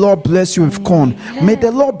 May the Lord bless you with corn. May the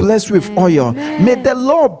Lord bless you with oil. May the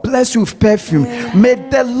Lord bless you with perfume. May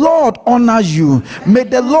the Lord honor you. May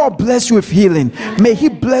the Lord bless you with healing. May he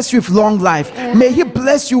bless you with long life. May he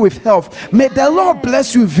bless you with health. May the Lord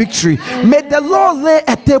bless you with victory. May the Lord lay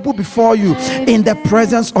a table before you in the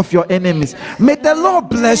presence of your enemies. May the Lord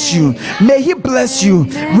bless you. May he bless you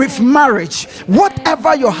with marriage.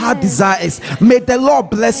 Whatever your heart desires, may the Lord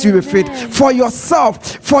bless you with it. For yourself,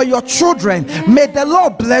 for your children, may the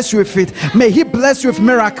Lord bless you with it. May he bless you with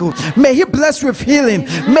miracle. May he bless you with healing.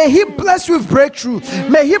 May he bless you with breakthrough.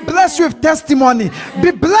 May he bless you with testimony.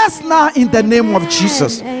 Be blessed now in the name of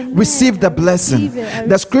Jesus. Receive the blessing.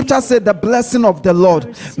 The scripture said the blessing of the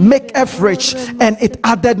Lord maketh rich, and it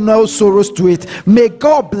added no sorrows to it. May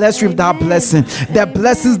God bless you with that blessing. The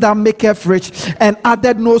blessings that maketh rich and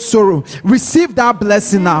added no sorrow. Receive that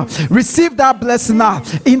blessing now. Receive that blessing now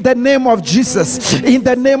in the name of Jesus. In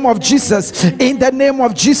the name of Jesus. In the name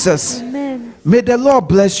of Jesus. Amen. May the Lord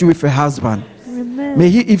bless you with a husband. Amen. May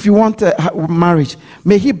he, if you want a marriage,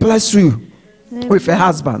 may he bless you with a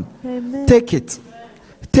husband. Amen. Take it.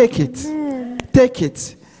 Take it. Amen. Take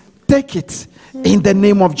it. Take it. In the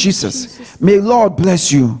name of Jesus. May Lord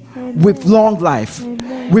bless you with long life.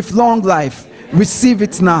 With long life. Receive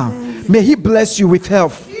it now. May he bless you with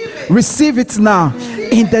health. Receive it now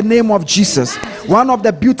in the name of Jesus. One of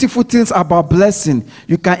the beautiful things about blessing,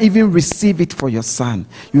 you can even receive it for your son.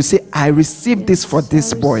 You say, I receive this for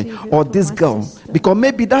this boy or this girl, because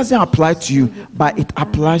maybe it doesn't apply to you, but it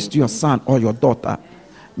applies to your son or your daughter.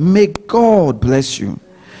 May God bless you.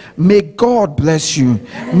 May God bless you.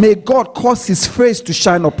 May God cause his face to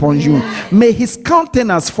shine upon you. May his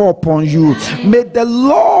countenance fall upon you. May the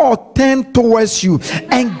Lord turn towards you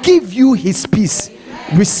and give you his peace.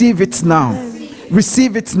 Receive it now.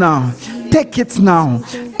 Receive it now. Take it now.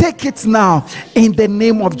 Take it now in the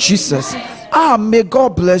name of Jesus. May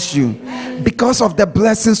God bless you because of the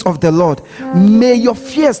blessings of the Lord. May your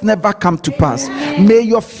fears never come to pass. May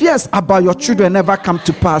your fears about your children never come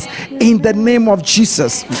to pass in the name of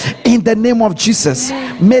Jesus. In the name of Jesus.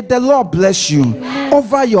 May the Lord bless you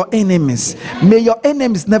over your enemies. May your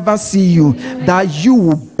enemies never see you, that you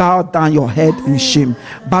will bow down your head in shame,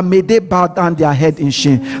 but may they bow down their head in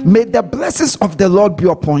shame. May the blessings of the Lord be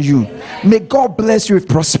upon you. May God bless you with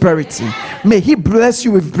prosperity. May he bless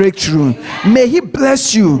you with breakthrough. May he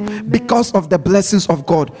bless you because of the blessings of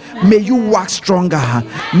God. May you work stronger.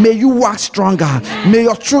 May you work stronger. May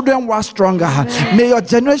your children work stronger. May your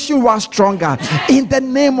generation work stronger in the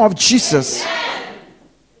name of Jesus.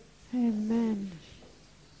 Amen.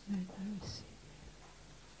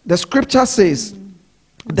 The scripture says,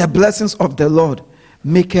 the blessings of the Lord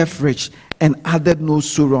maketh rich and added no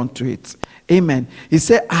sorrow unto it. Amen. He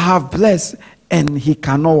said, I have blessed, and he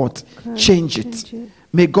cannot change it.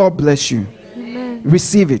 May God bless you. Amen.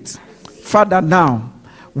 Receive it. Father, now,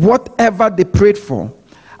 whatever they prayed for,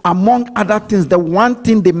 among other things, the one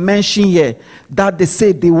thing they mention here that they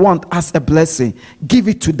say they want as a blessing, give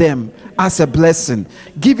it to them as a blessing.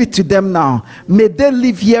 Give it to them now. May they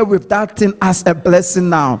live here with that thing as a blessing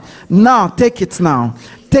now. Now, take it now.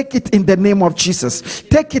 Take it in the name of Jesus.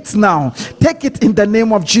 Take it now. Take it in the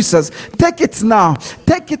name of Jesus. Take it now.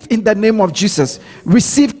 Take it in the name of Jesus.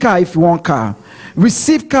 Receive car if you want car.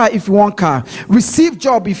 Receive car if you want car. Receive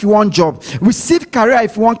job if you want job. Receive career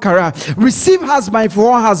if you want career. Receive husband if you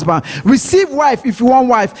want husband. Receive wife if you want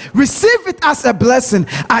wife. Receive it as a blessing.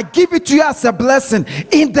 I give it to you as a blessing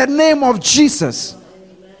in the name of Jesus.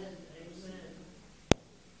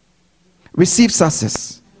 Receive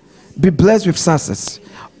success. Be blessed with success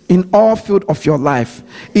in all field of your life,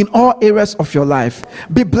 in all areas of your life.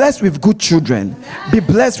 Be blessed with good children. Be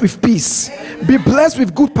blessed with peace. Be blessed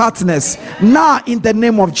with good partners. Now, in the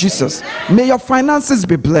name of Jesus, may your finances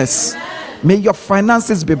be blessed. May your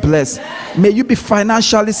finances be blessed. May you be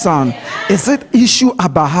financially sound. Is it issue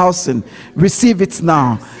about housing? Receive it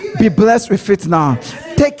now. Be blessed with it now.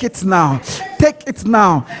 Take it now. Take it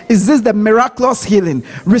now. Is this the miraculous healing?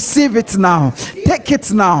 Receive it now. Take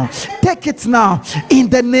it now. Take it now. In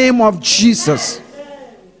the name of Jesus.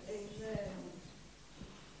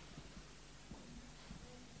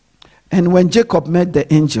 And when Jacob met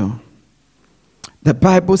the angel, the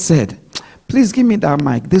Bible said, please give me that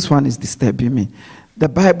mic. This one is disturbing me. The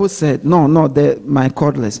Bible said, no, my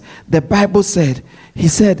cordless. The Bible said, he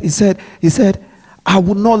said, I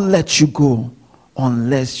will not let you go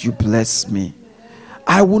unless you bless me.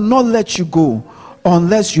 I will not let you go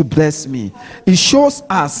unless you bless me. It shows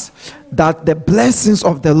us that the blessings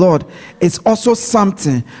of the Lord is also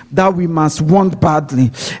something that we must want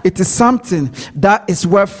badly. It is something that is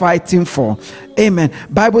worth fighting for. Amen.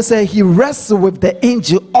 Bible says he wrestled with the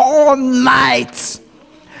angel all night.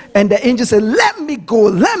 And the angel said, let me go,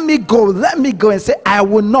 let me go, let me go. And say, I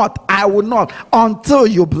will not until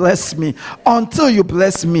you bless me, until you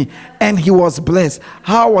bless me. And he was blessed.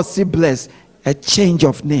 How was he blessed? A change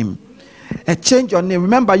of name. A change of name.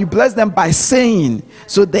 Remember, you bless them by saying.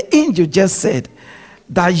 So the angel just said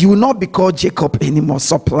that you will not be called Jacob anymore,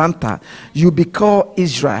 supplanter. You will be called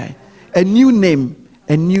Israel. A new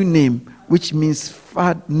name, which means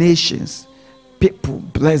far nations, people,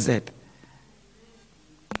 blessed.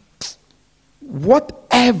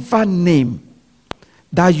 Whatever name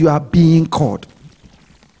that you are being called,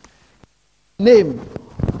 name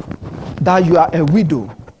that you are a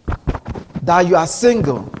widow, that you are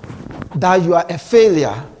single, that you are a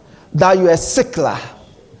failure, that you are a sickler,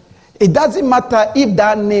 it doesn't matter if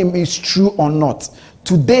that name is true or not.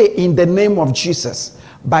 Today, in the name of Jesus,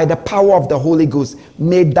 by the power of the Holy Ghost,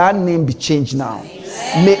 may that name be changed now.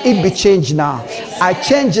 Amen. May it be changed now. Amen. I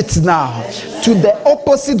change it now to the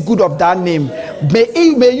opposite good of that name.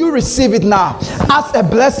 May you receive it now as a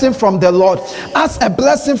blessing from the Lord. As a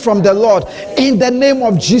blessing from the Lord. In the name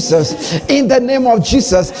of Jesus. In the name of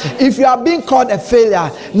Jesus. If you are being called a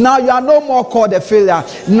failure, now you are no more called a failure.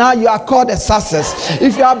 Now you are called a success.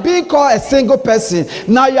 If you are being called a single person,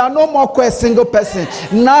 now you are no more called a single person.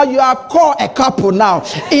 Now you are called a couple now.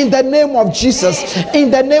 In the name of Jesus.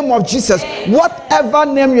 In the name of Jesus. Whatever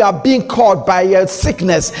name you are being called by your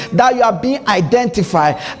sickness, that you are being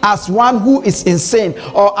identified as one who is insane,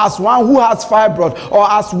 or as one who has fibroid, or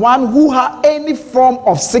as one who has any form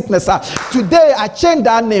of sickness, today I change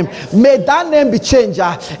that name. May that name be changed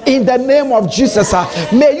in the name of Jesus.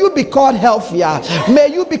 May you be called healthier.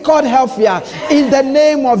 May you be called healthier in the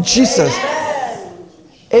name of Jesus.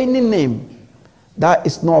 Any name that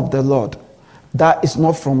is not of the Lord, that is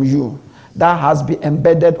not from you, that has been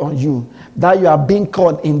embedded on you, that you are being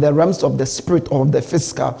called in the realms of the spirit or of the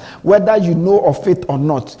physical, whether you know of it or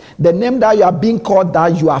not, the name that you are being called,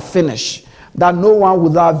 that you are finished, that no one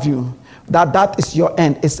will love you, that is your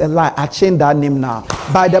end, is a lie. I change that name now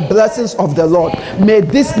by the blessings of the Lord. May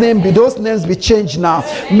this name be, those names be changed now.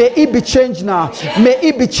 May it be changed now. May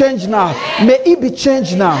it be changed now. May it be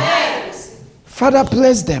changed now. Father,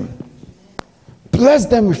 bless them. Bless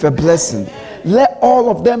them with a blessing. Let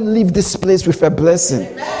all of them leave this place with a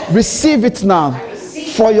blessing. Receive it now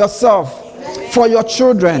for yourself, for your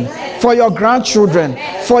children, for your grandchildren,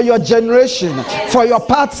 for your generation, for your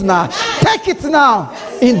partner. Take it now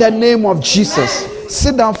in the name of Jesus.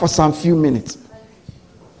 Sit down for some few minutes.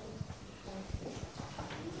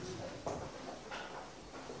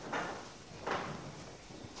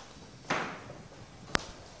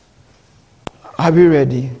 Are we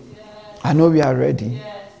ready? I know we are ready.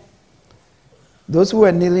 Those who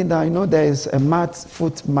are kneeling down, you know there is a mat,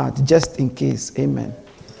 foot mat, just in case. Amen.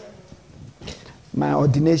 My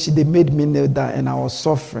ordination, they made me kneel down and I was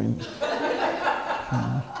suffering.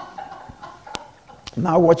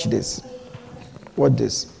 Now watch this. Watch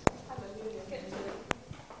this.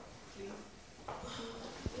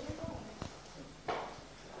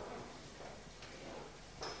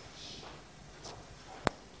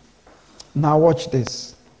 Now watch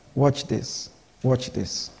this. Watch this. Watch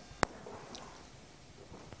this.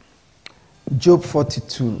 Job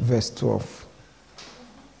 42, verse 12.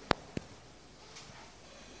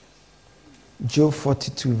 Job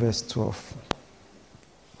 42, verse 12.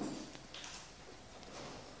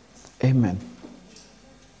 Amen.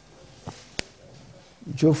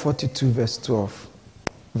 Job 42, verse 12.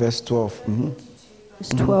 Verse 12. Mm-hmm. Verse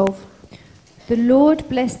 12. The Lord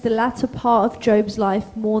blessed the latter part of Job's life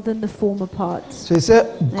more than the former parts. So he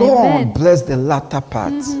said, God bless the latter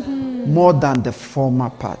part more than the former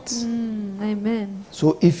part. Amen.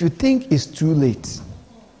 So if you think it's too late,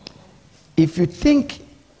 if you think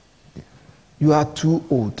you are too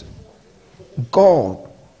old, God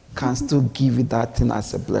can still give you that thing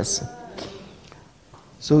as a blessing.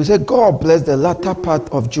 So he said, God bless the latter part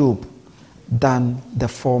of Job than the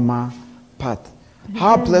former part.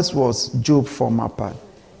 How blessed was Job's former part?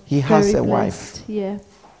 He has a wife. Yeah.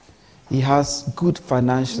 He has good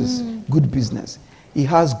finances, good business. He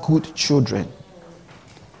has good children.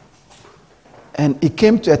 And it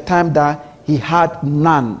came to a time that he had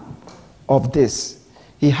none of this.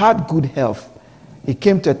 He had good health. It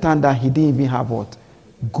came to a time that he didn't even have what?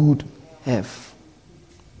 Good health.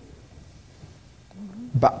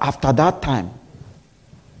 But after that time,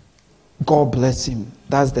 God bless him.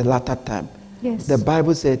 That's the latter time. Yes. The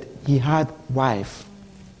Bible said he had wife.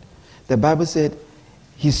 The Bible said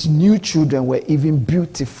his new children were even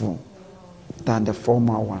beautiful than the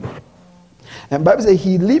former one. And the Bible said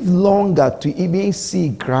he lived longer to even see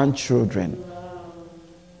grandchildren.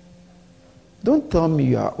 Don't tell me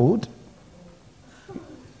you are old.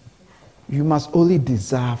 You must only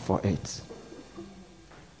desire for it.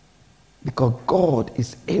 Because God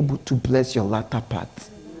is able to bless your latter part.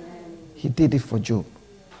 He did it for Job.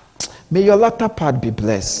 May your latter part be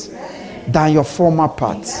blessed than your former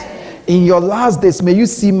part. In your last days, may you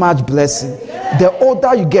see much blessing. The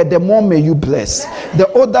older you get, the more may you bless.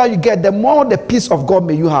 The older you get, the more the peace of God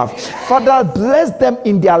may you have. Father, bless them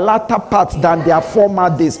in their latter parts than their former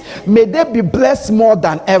days. May they be blessed more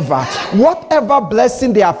than ever. Whatever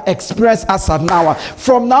blessing they have experienced as of now,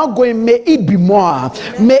 from now going, may it be more.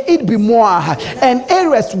 May it be more. And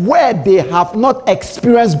areas where they have not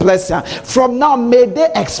experienced blessing, from now may they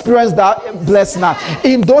experience that blessing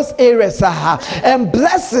in those areas. And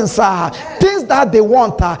blessings, things that they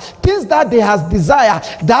want, things that they have desire,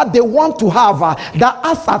 that they want to have, that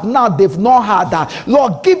as at now they've not had.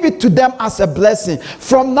 Lord, give it to them as a blessing.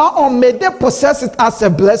 From now on, may they possess it as a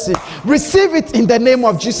blessing. Receive it in the name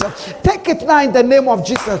of Jesus. Take it now in the name of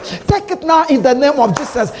Jesus. Take it now in the name of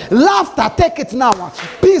Jesus. Laughter, take it now.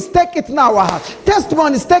 Peace, take it now.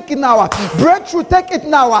 Testimonies, take it now. Breakthrough, take it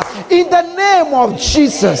now. In the name of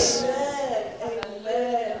Jesus.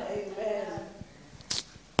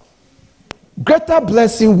 Greater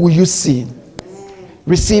blessing will you see.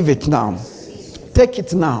 Receive it now. Take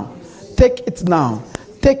it now. Take it now.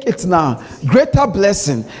 Take it now. Greater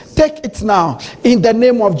blessing. Take it now. In the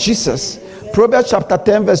name of Jesus. Proverbs chapter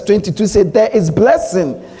 10 verse 22 said, there is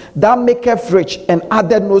blessing that maketh rich and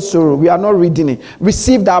added no sorrow. We are not reading it.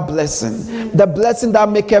 Receive that blessing. The blessing that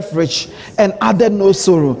maketh rich and added no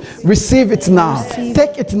sorrow. Receive it now.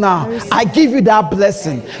 Take it now. I give you that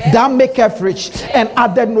blessing that maketh rich and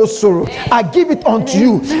added no sorrow. I give it unto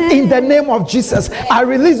you in the name of Jesus. I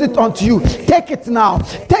release it unto you. Take it now.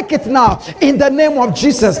 Take it now in the name of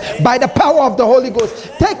Jesus. By the power of the Holy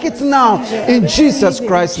Ghost. Take it now in Jesus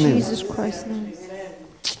Christ's name. Jesus Christ's name.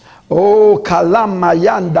 Oh,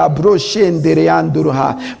 Kalamayanda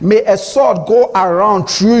Broshenderianduruha. May a sword go around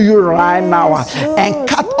through you right now and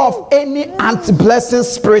cut off any anti-blessing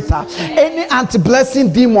spirit, any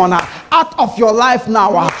anti-blessing demon out of your life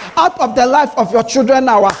now, out of the life of your children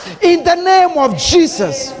now, in the name of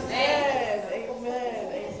Jesus.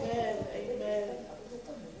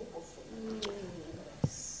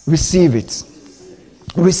 Receive it.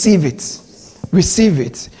 Receive it. Receive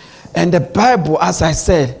it. And the Bible, as I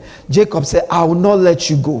said, Jacob said, I will not let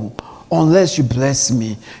you go unless you bless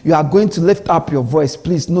me. You are going to lift up your voice.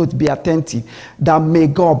 Please note, be attentive, that may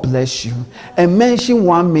God bless you. And mention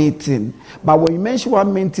one main thing. But when you mention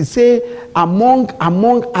one main thing, say among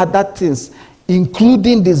other things,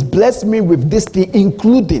 including this, bless me with this thing,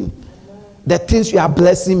 including the things you are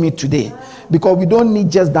blessing me today. Because we don't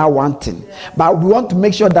need just that one thing, but we want to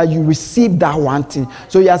make sure that you receive that one thing.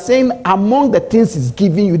 So you are saying among the things he's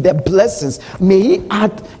giving you, the blessings, may he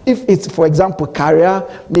add, if it's for example career,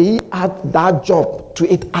 may he add that job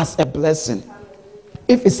to it as a blessing.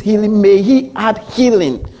 If it's healing, may he add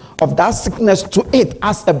healing of that sickness to it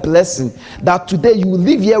as a blessing. That today you will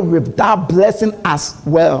live here with that blessing as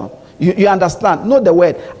well. You understand? Know the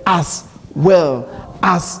word as well.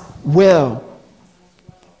 As well.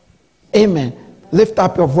 Amen. Lift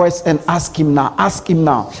up your voice and ask him now. Ask him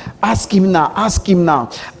now. Ask him now. Ask him now.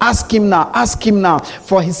 Ask him now. Ask him now.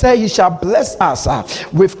 For he said he shall bless us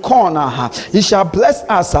with corn. He shall bless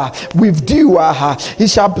us with dew. He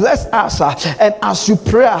shall bless us. And as you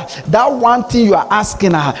pray, that one thing you are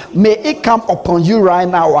asking, may it come upon you right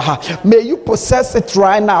now. May you possess it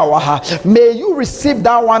right now. May you receive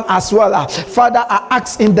that one as well. Father, I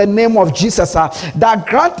ask in the name of Jesus that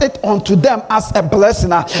grant it unto them as a blessing.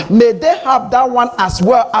 May they have that one as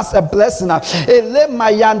well as a blessing.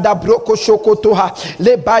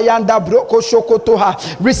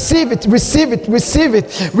 Receive it, receive it, receive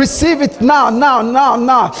it, receive it now.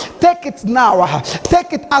 Take it now.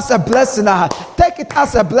 Take it as a blessing. Take it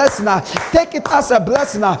as a blessing. Take it as a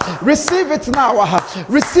blessing. Receive it now.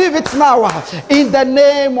 Receive it now. In the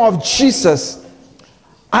name of Jesus.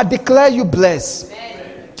 I declare you blessed.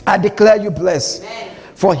 I declare you blessed.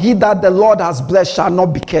 For he that the Lord has blessed shall not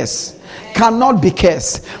be cursed. cannot be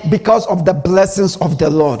cursed because of the blessings of the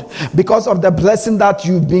Lord, because of the blessing that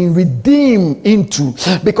you've been redeemed into,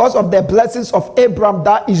 because of the blessings of Abraham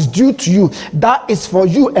that is due to you, that is for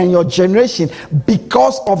you and your generation,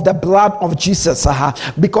 because of the blood of Jesus.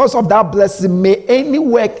 Because of that blessing, may any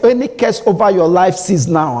work, any curse over your life cease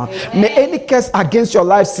now. May any curse against your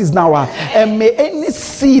life cease now. And may any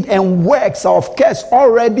seed and works of curse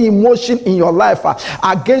already in motion in your life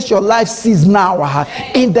against your life cease now.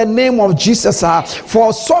 In the name of Jesus.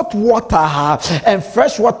 For salt water and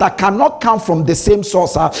fresh water cannot come from the same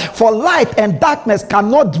source. For light and darkness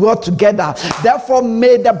cannot dwell together. Therefore,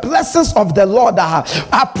 may the blessings of the Lord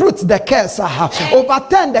uproot the curse,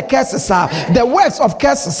 overturn the curses, the works of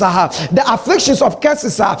curses, the afflictions of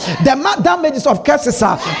curses, the damages of curses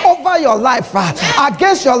over your life,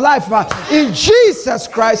 against your life, in Jesus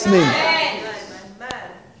Christ's name.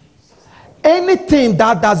 Anything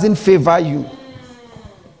that doesn't favor you,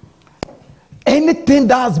 anything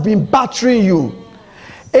that has been battering you,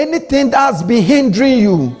 anything that has been hindering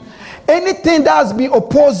you, anything that has been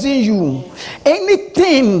opposing you,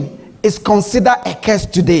 anything is considered a curse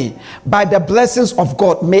today. By the blessings of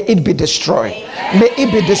God, may it be destroyed. May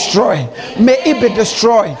it be destroyed. May it be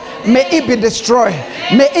destroyed. May it be destroyed.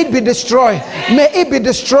 May it be destroyed. May it be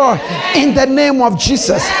destroyed in the name of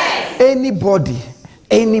Jesus. Anybody,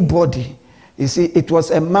 you see, it was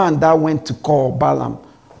a man that went to call Balaam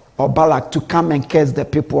or Balak to come and curse the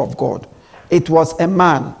people of God. It was a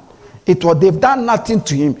man. They've done nothing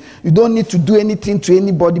to him. You don't need to do anything to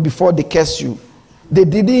anybody before they curse you. They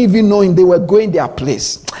didn't even know him. They were going their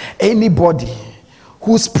place. Anybody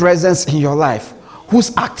whose presence in your life,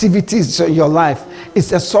 whose activities in your life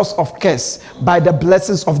is a source of curse, by the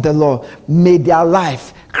blessings of the Lord, may their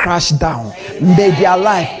life crash down. May their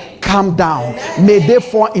life come down. May they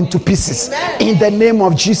fall into pieces. In the name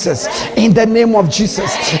of Jesus. In the name of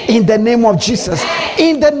Jesus. In the name of Jesus.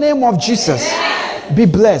 In the name of Jesus. Be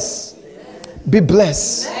blessed. Be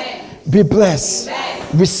blessed. Be blessed.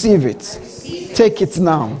 Receive it. Take it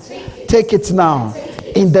now. Take it now.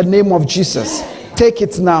 In the name of Jesus. Take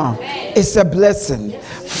it now. It's a blessing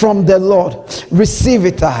from the Lord. Receive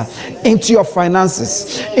it into your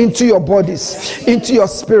finances, into your bodies, into your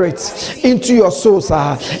spirits, into your souls,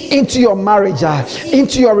 into your marriage,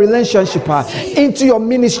 into your relationship, into your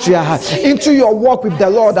ministry, into your walk with the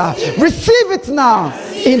Lord. Receive it now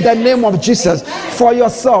in the name of Jesus, for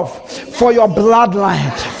yourself, for your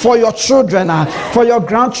bloodline, for your children, for your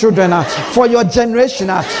grandchildren, for your generation.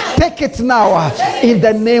 Take it now in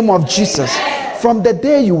the name of Jesus. From the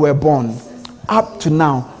day you were born up to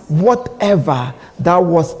now, whatever that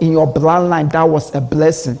was in your bloodline that was a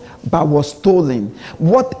blessing but was stolen,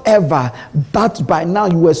 whatever that by now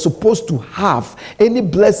you were supposed to have, any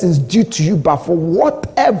blessings due to you, but for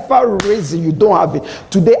whatever reason you don't have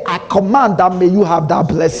it, today I command that may you have that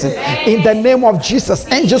blessing in the name of Jesus.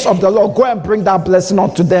 Angels of the Lord, go and bring that blessing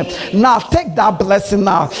unto them now. Take that blessing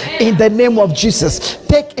now in the name of Jesus.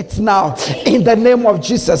 Take it now in the name of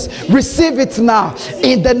Jesus. Receive it now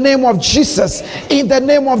in the name of Jesus. In the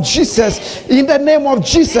name of Jesus. In the name of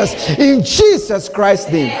Jesus. In Jesus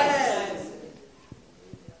Christ's name.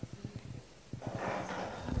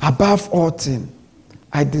 Above all things,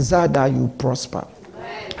 I desire that you prosper.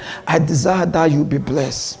 I desire that you be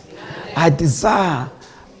blessed. I desire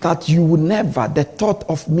that you will never, the thought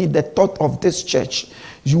of me, the thought of this church,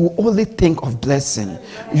 you will only think of blessing.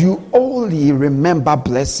 You only remember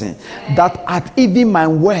blessing. That at even my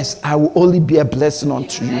worst, I will only be a blessing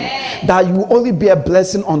unto you. That you will only be a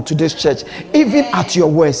blessing unto this church. Even at your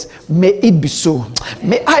worst, may it be so.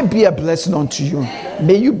 May I be a blessing unto you.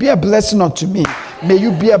 May you be a blessing unto me. May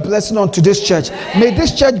you be a blessing unto this church. May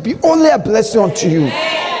this church be only a blessing unto you.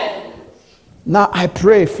 Now I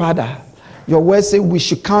pray, Father, your word says we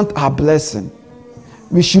should count our blessing.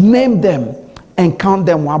 We should name them and count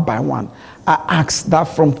them one by one. I ask that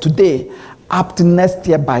from today up to next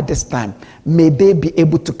year by this time, may they be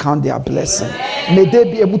able to count their blessing. May they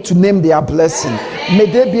be able to name their blessing. May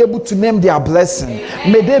they be able to name their blessing.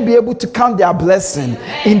 May they be able to count their blessing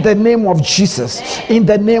in the name of Jesus. In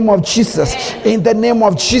the name of Jesus. In the name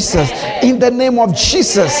of Jesus. In the name of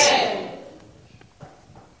Jesus.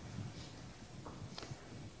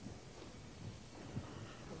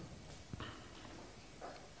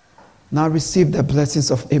 Now receive the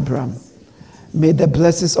blessings of Abraham. May the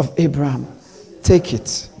blessings of Abraham take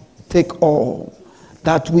it. Take all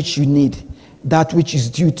that which you need, that which is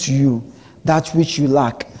due to you, that which you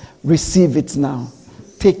lack. Receive it now.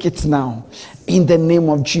 Take it now. In the name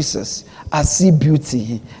of Jesus. I see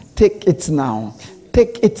beauty. Take it now.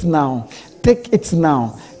 Take it now. Take it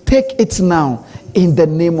now. Take it now. In the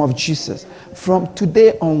name of Jesus. From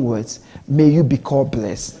today onwards, May you be called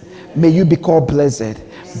blessed. May you be called blessed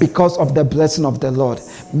because of the blessing of the Lord.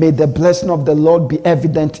 May the blessing of the Lord be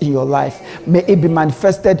evident in your life. May it be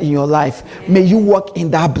manifested in your life. May you walk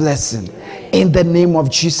in that blessing. In the name of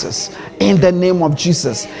Jesus. In the name of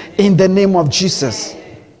Jesus. In the name of Jesus.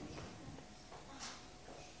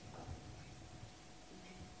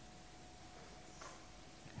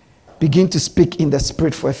 Begin to speak in the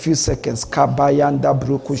spirit for a few seconds. If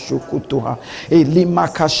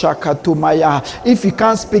you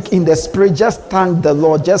can't speak in the spirit, just thank the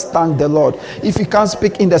Lord. Just thank the Lord. If you can't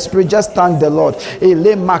speak in the spirit, just thank the Lord. In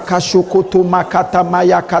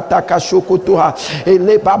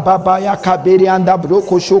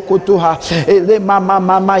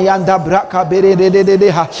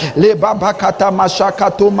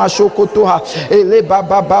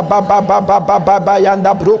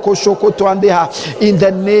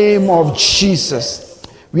the name of Jesus.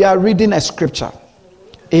 We are reading a scripture.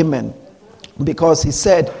 Amen. Because he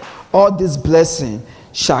said, all this blessing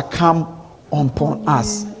shall come upon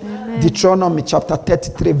us. Amen. Deuteronomy chapter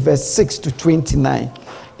 33 verse 6 to 29.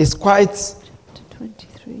 It's quite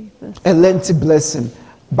 23, a lengthy blessing,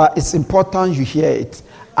 but it's important you hear it.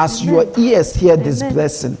 As Amen. your ears hear this Amen.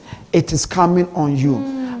 blessing, it is coming on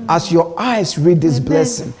you. As your eyes read this Amen.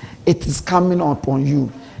 blessing, it is coming upon you.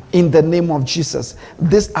 In the name of Jesus.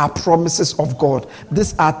 These are promises of God.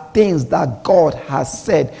 These are things that God has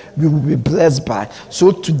said we will be blessed by.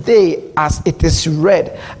 So today, as it is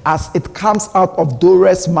read, as it comes out of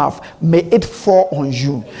Dora's mouth, may it fall on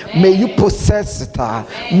you. May you possess it.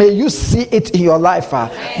 May you see it in your life.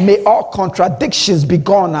 May all contradictions be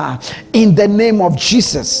gone. In the name of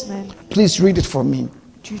Jesus. Amen. Please read it for me.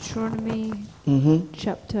 Deuteronomy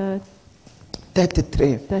chapter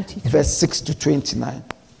 33, 33. verse 6 to 29.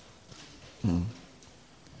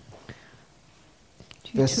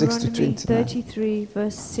 Verse 6 to Deuteronomy 29. 33,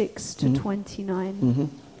 verse 6 to 29.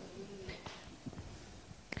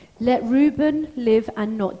 Let Reuben live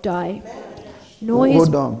and not die. Nor his...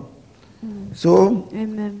 Hold on. So,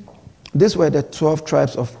 Amen. these were the 12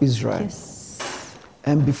 tribes of Israel. Yes.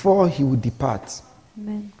 And before he would depart,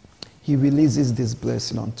 Amen. he releases this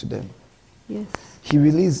blessing unto them. Yes. He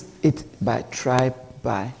released it by tribe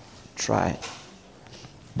by tribe.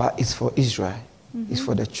 But it's for Israel. It's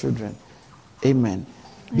for the children. Amen.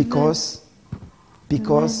 Because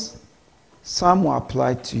some will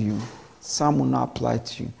apply to you, some will not apply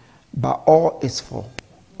to you. But all is for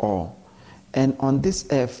all. And on this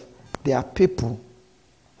earth, there are people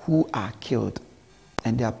who are killed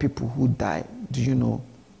and there are people who die. Do you know?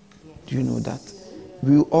 Do you know that?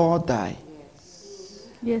 We will all die.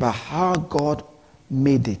 Yes. But how God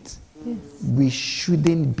made it, Yes. we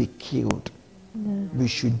shouldn't be killed. No. We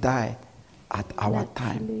should die at our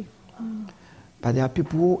time. Naturally. But there are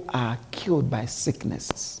people who are killed by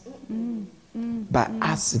sicknesses, by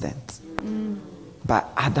accident, by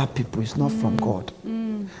other people. It's not from God.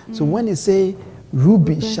 So when he say,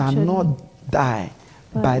 Reuben shall not die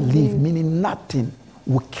by live, meaning nothing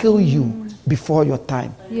will kill you before your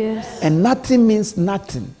time. Yes. And nothing means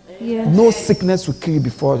nothing. Yes. No sickness will kill you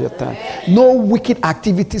before your time. No wicked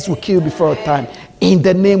activities will kill you before your time. In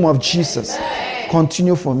the name of Jesus.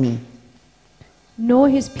 Continue for me. Nor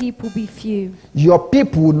his people be few. Your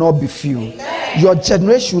people will not be few. Your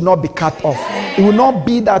generation will not be cut off. It will not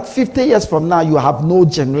be that 50 years from now you have no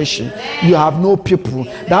generation. You have no people.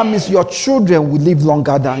 That means your children will live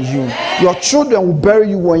longer than you. Your children will bury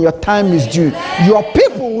you when your time is due. Your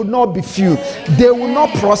people will not be few. They will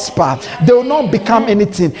not prosper. They will not become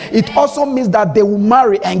anything. It also means that they will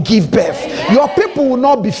marry and give birth. Your people will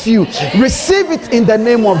not be few. Receive it in the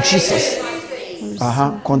name of Jesus.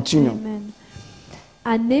 Continue. Amen.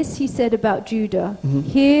 And this he said about Judah.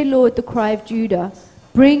 Hear, Lord, the cry of Judah.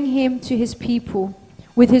 Bring him to his people.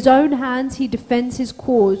 With his own hands he defends his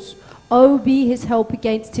cause. Oh, be his help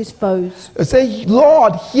against his foes. Say,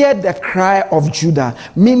 Lord, hear the cry of Judah.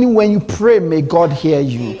 Meaning when you pray, may God hear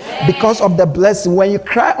you. Because of the blessing, when you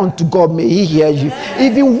cry unto God, may he hear you.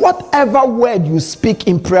 Even whatever word you speak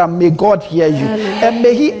in prayer, may God hear you. Hallelujah. And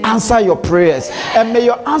may he answer your prayers. And may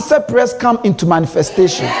your answered prayers come into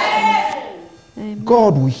manifestation. Amen.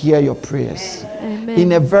 God will hear your prayers. Amen.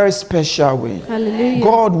 In a very special way. Hallelujah.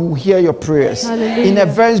 God will hear your prayers Hallelujah. in a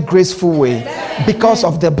very graceful way because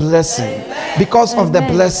of the blessing. Because of the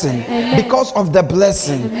Amen. blessing. Amen. Because of the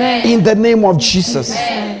blessing. Amen. In the name of Jesus. Jesus'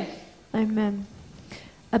 name. Amen.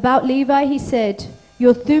 About Levi he said,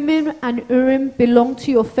 your Thummim and Urim belong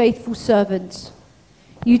to your faithful servants.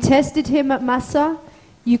 You tested him at Massah.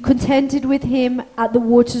 You contended with him at the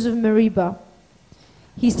waters of Meribah.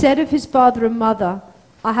 He said of his father and mother,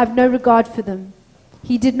 I have no regard for them.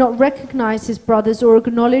 He did not recognize his brothers or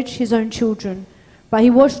acknowledge his own children, but he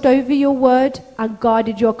watched over your word and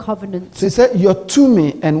guarded your covenant. So he said, your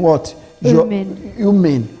Tumi and what? Your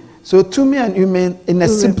Urim. So Tumi and Urim, in the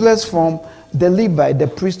simplest form, the Levite, the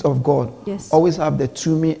priest of God, Yes. always have the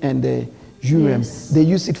Tumi and the Urim. Yes. They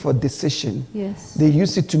use it for decision. Yes. They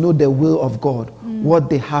use it to know the will of God, what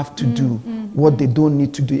they have to do, what they don't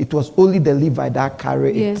need to do. It was only the Levite that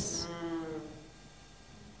carried it. Yes.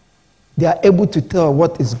 They are able to tell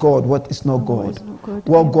what is God, what is not What God, is not God.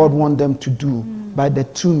 what Amen. God wants them to do by the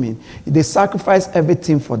Tumi. They sacrifice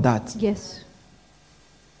everything for that. Yes.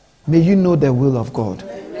 May you know the will of God.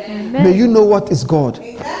 Amen. May you know what is God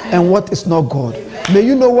and what is not God. May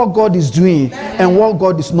you know what God is doing and what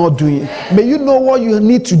God is not doing. May you know what you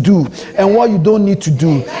need to do and what you don't need to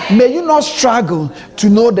do. May you not struggle to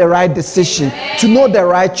know the right decision, to know the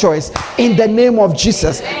right choice. In the name of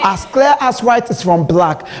Jesus, as clear as white is from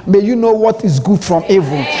black, may you know what is good from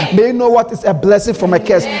evil. May you know what is a blessing from a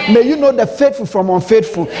curse. May you know the faithful from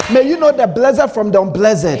unfaithful. May you know the blessed from the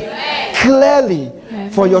unblessed. Clearly,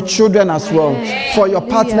 for your children as well, for your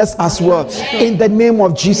partners as well. In the name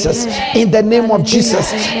of Jesus. In the name of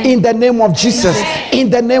Jesus. In the name of Jesus. In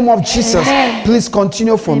the name of Jesus. Please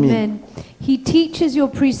continue for me. Amen. He teaches your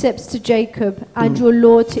precepts to Jacob and your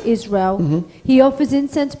law to Israel. He offers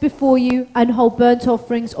incense before you and whole burnt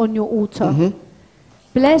offerings on your altar.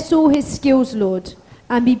 Bless all his skills, Lord,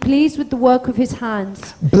 and be pleased with the work of his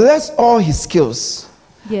hands. Bless all his skills.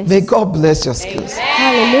 Yes. May God bless your skills.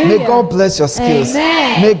 Hallelujah. May God bless your skills.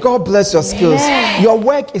 Amen. May God bless your skills. Amen. Your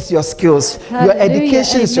work is your skills. Your Hallelujah.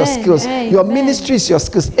 education is your Amen. skills. Your Amen. ministry is your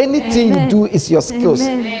skills. Anything Amen. you do is your skills.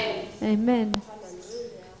 Amen. Amen.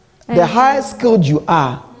 The higher skilled you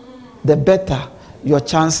are, the better your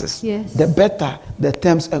chances. Yes. The better the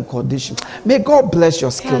terms and conditions. May God bless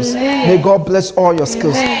your skills. Hallelujah. May God bless all your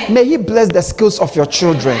skills. Amen. May He bless the skills of your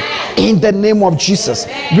children. In the name of Jesus.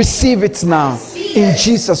 Receive it now. In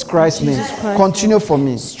Jesus Christ's name. Jesus Christ's Continue for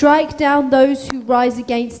me. Strike down those who rise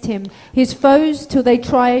against him, his foes, till they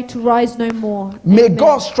try to rise no more. May Amen.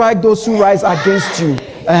 God strike those who rise against you.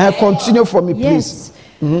 Continue for me, please.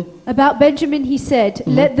 Yes. About Benjamin he said,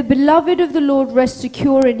 let the beloved of the Lord rest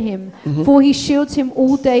secure in him, for he shields him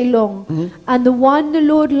all day long. And the one the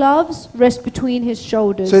Lord loves rests between his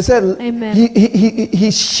shoulders. So he said, Amen.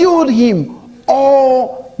 he shielded him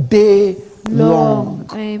all day long.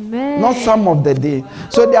 Amen. Not some of the day.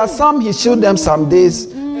 So there are some he shielded them some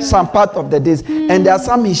days, some part of the days, and there are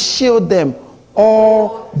some he shielded them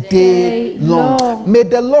all day long. May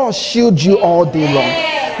the Lord shield you all day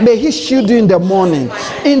long. May He shield you in the morning,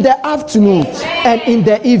 in the afternoon, and in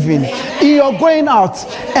the evening, in your going out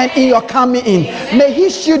and in your coming in. May He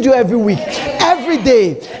shield you every week, every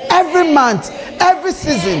day, every month, every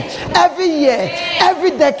season, every year,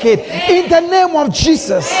 every decade, in the name of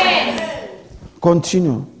Jesus.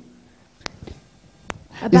 Continue.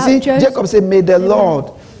 You see, Jacob said, may the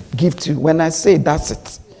Lord give to you. When I say that's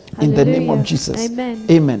it, in the name of Hallelujah. Jesus. Amen.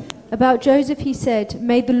 Amen. About Joseph he said,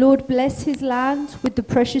 may the Lord bless his land with the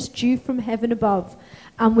precious dew from heaven above,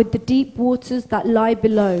 and with the deep waters that lie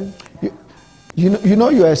below. You know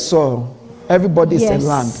you are a soil. Everybody is a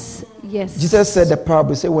land. Yes. Jesus said the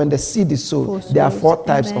parable, say when the seed is sown, there are 4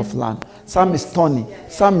 types of land. Some is thorny,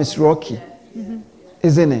 some is rocky,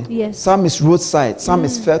 isn't it? Yes. Some is roadside, some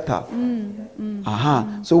is fertile.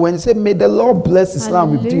 So when you say may the Lord bless his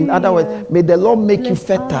land with you, in other words, may the Lord make you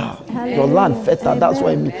fertile, your land fertile. That's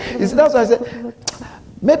what I mean. You see, that's why I said,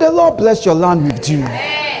 may the Lord bless your land with you.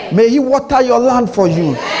 May He water your land for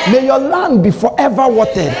you. May your land be forever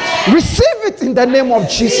watered. Receive it in the name of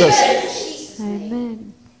Jesus.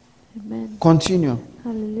 Amen. Amen. Continue.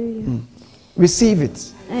 Hallelujah. Receive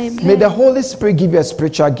it. Amen. May the Holy Spirit give you a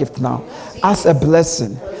spiritual gift now as a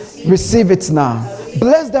blessing. Receive it now.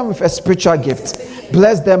 Bless them with a spiritual gift.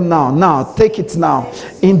 Bless them now. Now, take it now.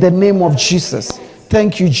 In the name of Jesus.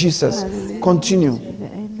 Thank you, Jesus. Hallelujah. Continue.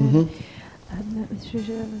 Amen.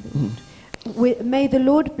 May the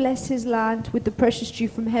Lord bless his land with the precious dew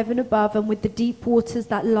from heaven above, and with the deep waters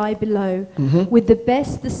that lie below, with the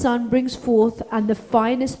best the sun brings forth and the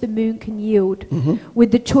finest the moon can yield,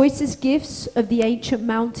 with the choicest gifts of the ancient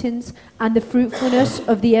mountains and the fruitfulness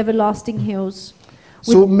of the everlasting hills.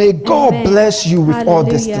 So may God Amen. bless you with all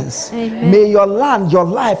these Hallelujah. things. Amen. May your land, your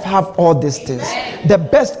life have all these things. The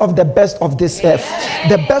best of the best of this earth.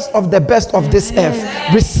 The best of the best of this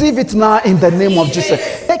earth. Receive it now in the name of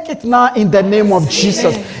Jesus. Take it now in the name of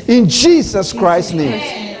Jesus. In Jesus Christ's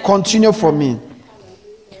name. Continue for me.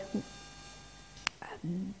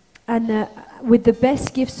 And with the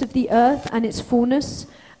best gifts of the earth and its fullness,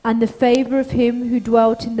 and the favor of him who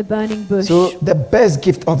dwelt in the burning bush. So the best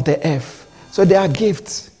gift of the earth. So there are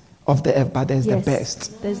gifts of the earth, but there's Yes, the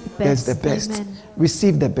best. there's the There's the best. best. Amen.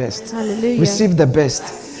 Receive the best. Hallelujah. Receive the best.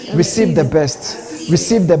 Receive the best.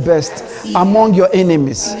 Receive the best among your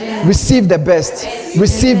enemies. Receive the best.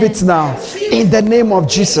 Receive it now. In the name of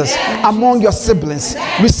Jesus. Among your siblings.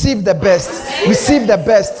 Receive the best. Receive the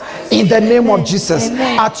best. In the name of Jesus.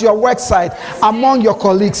 At your work site. Among your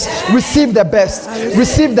colleagues. Receive the best.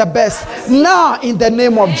 Receive the best. Now in the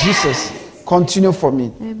name of Jesus. Continue for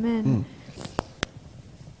me. Amen.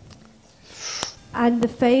 And the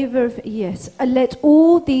favor of, let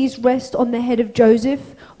all these rest on the head of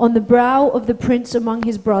Joseph, on the brow of the prince among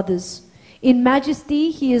his brothers. In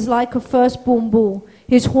majesty he is like a firstborn bull.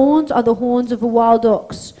 His horns are the horns of a wild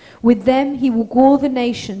ox. With them he will gall the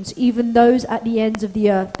nations, even those at the ends of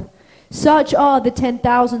the earth. Such are the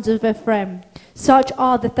 10,000s of Ephraim. Such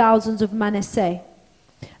are the thousands of Manasseh.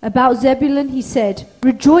 About Zebulun he said,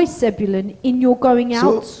 rejoice, Zebulun, in your going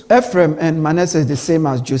out. So Ephraim and Manasseh is the same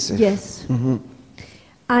as Joseph. Yes.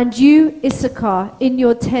 And you, Issachar, in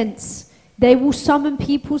your tents, they will summon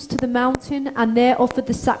peoples to the mountain, and there offer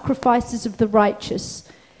the sacrifices of the righteous.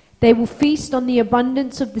 They will feast on the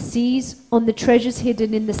abundance of the seas, on the treasures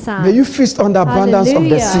hidden in the sand. May you feast on the abundance of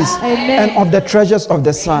the Hallelujah. seas Amen. and of the treasures of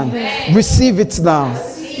the sand. Receive it now.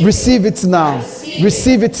 Receive it now.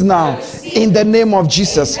 Receive it now. In the name of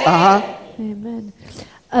Jesus. Amen.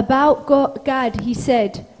 About Gad he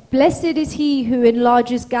said, blessed is he who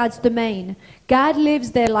enlarges Gad's domain. Gad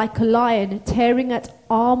lives there like a lion, tearing at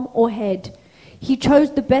arm or head. He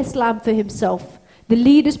chose the best lamb for himself. The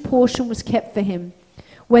leader's portion was kept for him.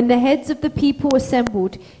 When the heads of the people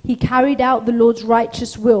assembled, he carried out the Lord's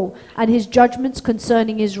righteous will and his judgments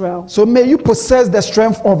concerning Israel. So may you possess the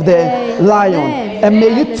strength of the lion, and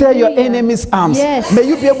may you tear your enemies' arms. Yes. May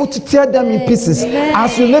you be able to tear them in pieces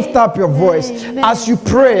as you lift up your voice, as you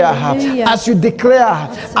pray, as you declare,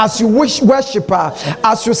 as you worship,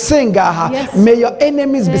 as you sing. May your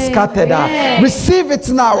enemies be scattered. Receive it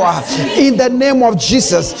now in the name of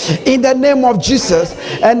Jesus. In the name of Jesus.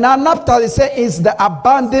 And now Naphtali says, is the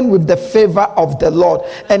abundance with the favor of the Lord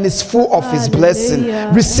and is full of his blessing.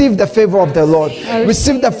 Receive the favor of the Lord.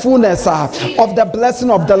 Receive the fullness of the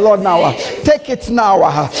blessing of the Lord now. Take it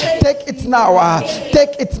now. Take it now.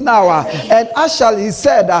 Take it now. And Ashley, he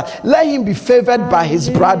said, let him be favored by his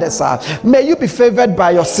brothers. May you be favored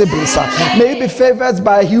by your siblings. May you be favored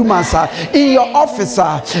by humans in your office,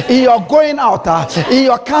 in your going out, in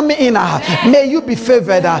your coming in. May you be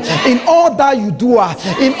favored in all that you do,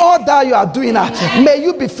 in all that you are doing. May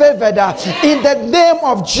you be favored in the name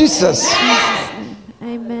of Jesus.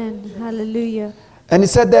 Amen. Hallelujah. And he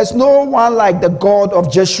said, there's no one like the God of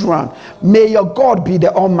Jeshurun. May your God be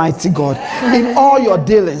the Almighty God. In all your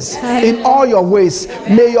dealings, in all your ways,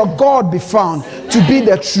 may your God be found to be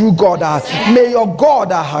the true God. May your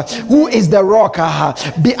God, who is the rock,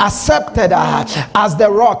 be accepted as the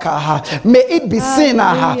rock. May it be seen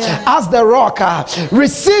as the rock.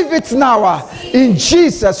 Receive it now in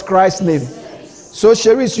Jesus Christ's name. So,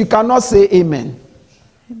 Cherise, you cannot say amen.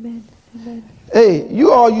 Amen. Amen. Hey,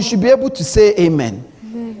 you should be able to say amen.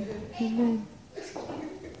 Amen. Amen.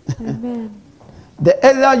 Amen. The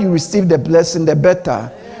earlier you receive the blessing, the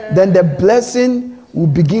better. Then the blessing will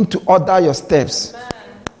begin to order your steps.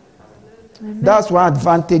 Amen. That's one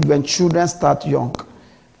advantage when children start young.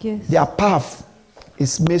 Yes. Their path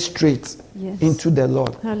is made straight into the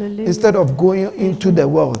Lord. Hallelujah. Instead of going into the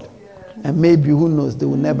world, and maybe, who knows, they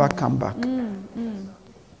will never come back.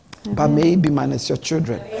 But may it be minus your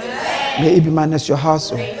children. May it be minus your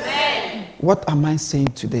household. What am I saying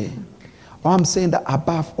today? Well, I'm saying that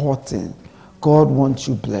above all things, God wants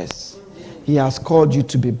you blessed. He has called you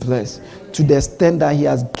to be blessed to the extent that he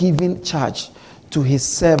has given charge to his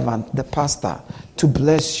servant, the pastor, to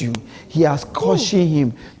bless you. He has cautioned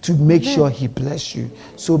him to make sure he bless you.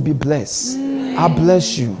 So be blessed. I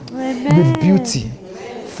bless you with beauty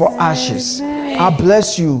for ashes. I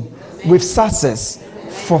bless you with success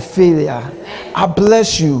for failure. I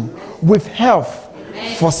bless you with health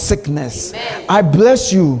for sickness. I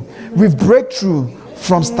bless you with breakthrough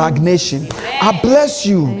from stagnation. I bless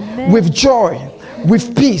you with joy,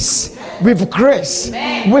 with peace, with grace,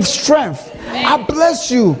 with strength. I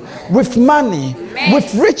bless you with money,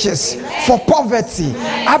 with riches for poverty.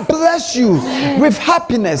 I bless you with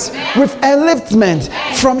happiness, with enliftment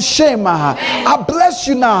from shame. I bless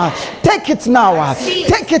you now. Take it now.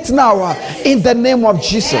 Take it now in the name of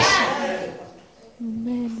Jesus.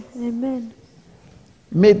 Amen. Amen.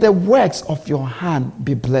 May the works of your hand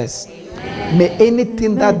be blessed. May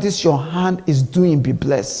anything that this your hand is doing be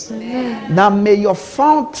blessed. Now may your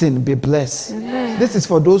fountain be blessed. This is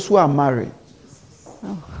for those who are married.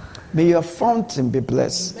 May your fountain be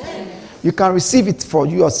blessed. You can receive it for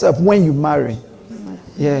yourself when you marry.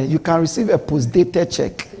 Yeah, you can receive a post-dated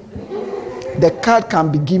check. The card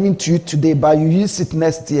can be given to you today, but you use it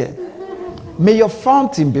next year. May your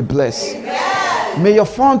fountain be blessed. Amen. May your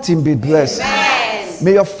fountain be blessed. Amen.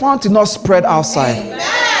 May your fountain not spread outside, amen,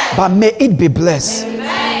 but may it be blessed.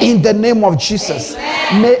 Amen. In the name of Jesus.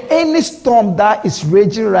 Amen. May any storm that is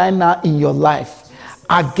raging right now in your life,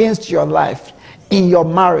 against your life, in your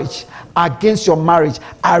marriage, against your marriage,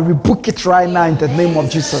 I rebuke it right now in the name of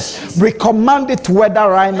Jesus. Recommend it to weather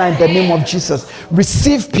right now in the name of Jesus.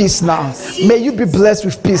 Receive peace now. May you be blessed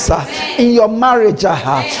with peace in your marriage,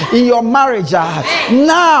 in your marriage now,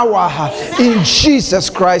 in Jesus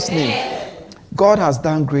Christ's name. God has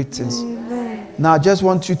done great things. Now I just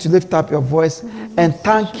want you to lift up your voice and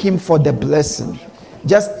thank him for the blessing.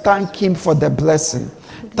 Just thank him for the blessing.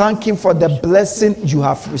 Thank him for the blessing you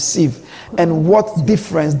have received and what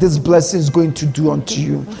difference this blessing is going to do unto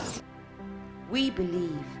you. We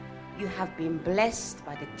believe you have been blessed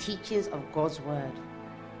by the teachings of God's word.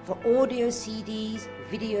 For audio CDs,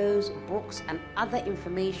 videos, books, and other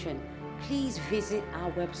information, please visit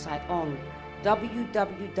our website on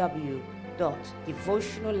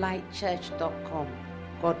www.devotionallightchurch.com.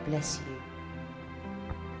 God bless you.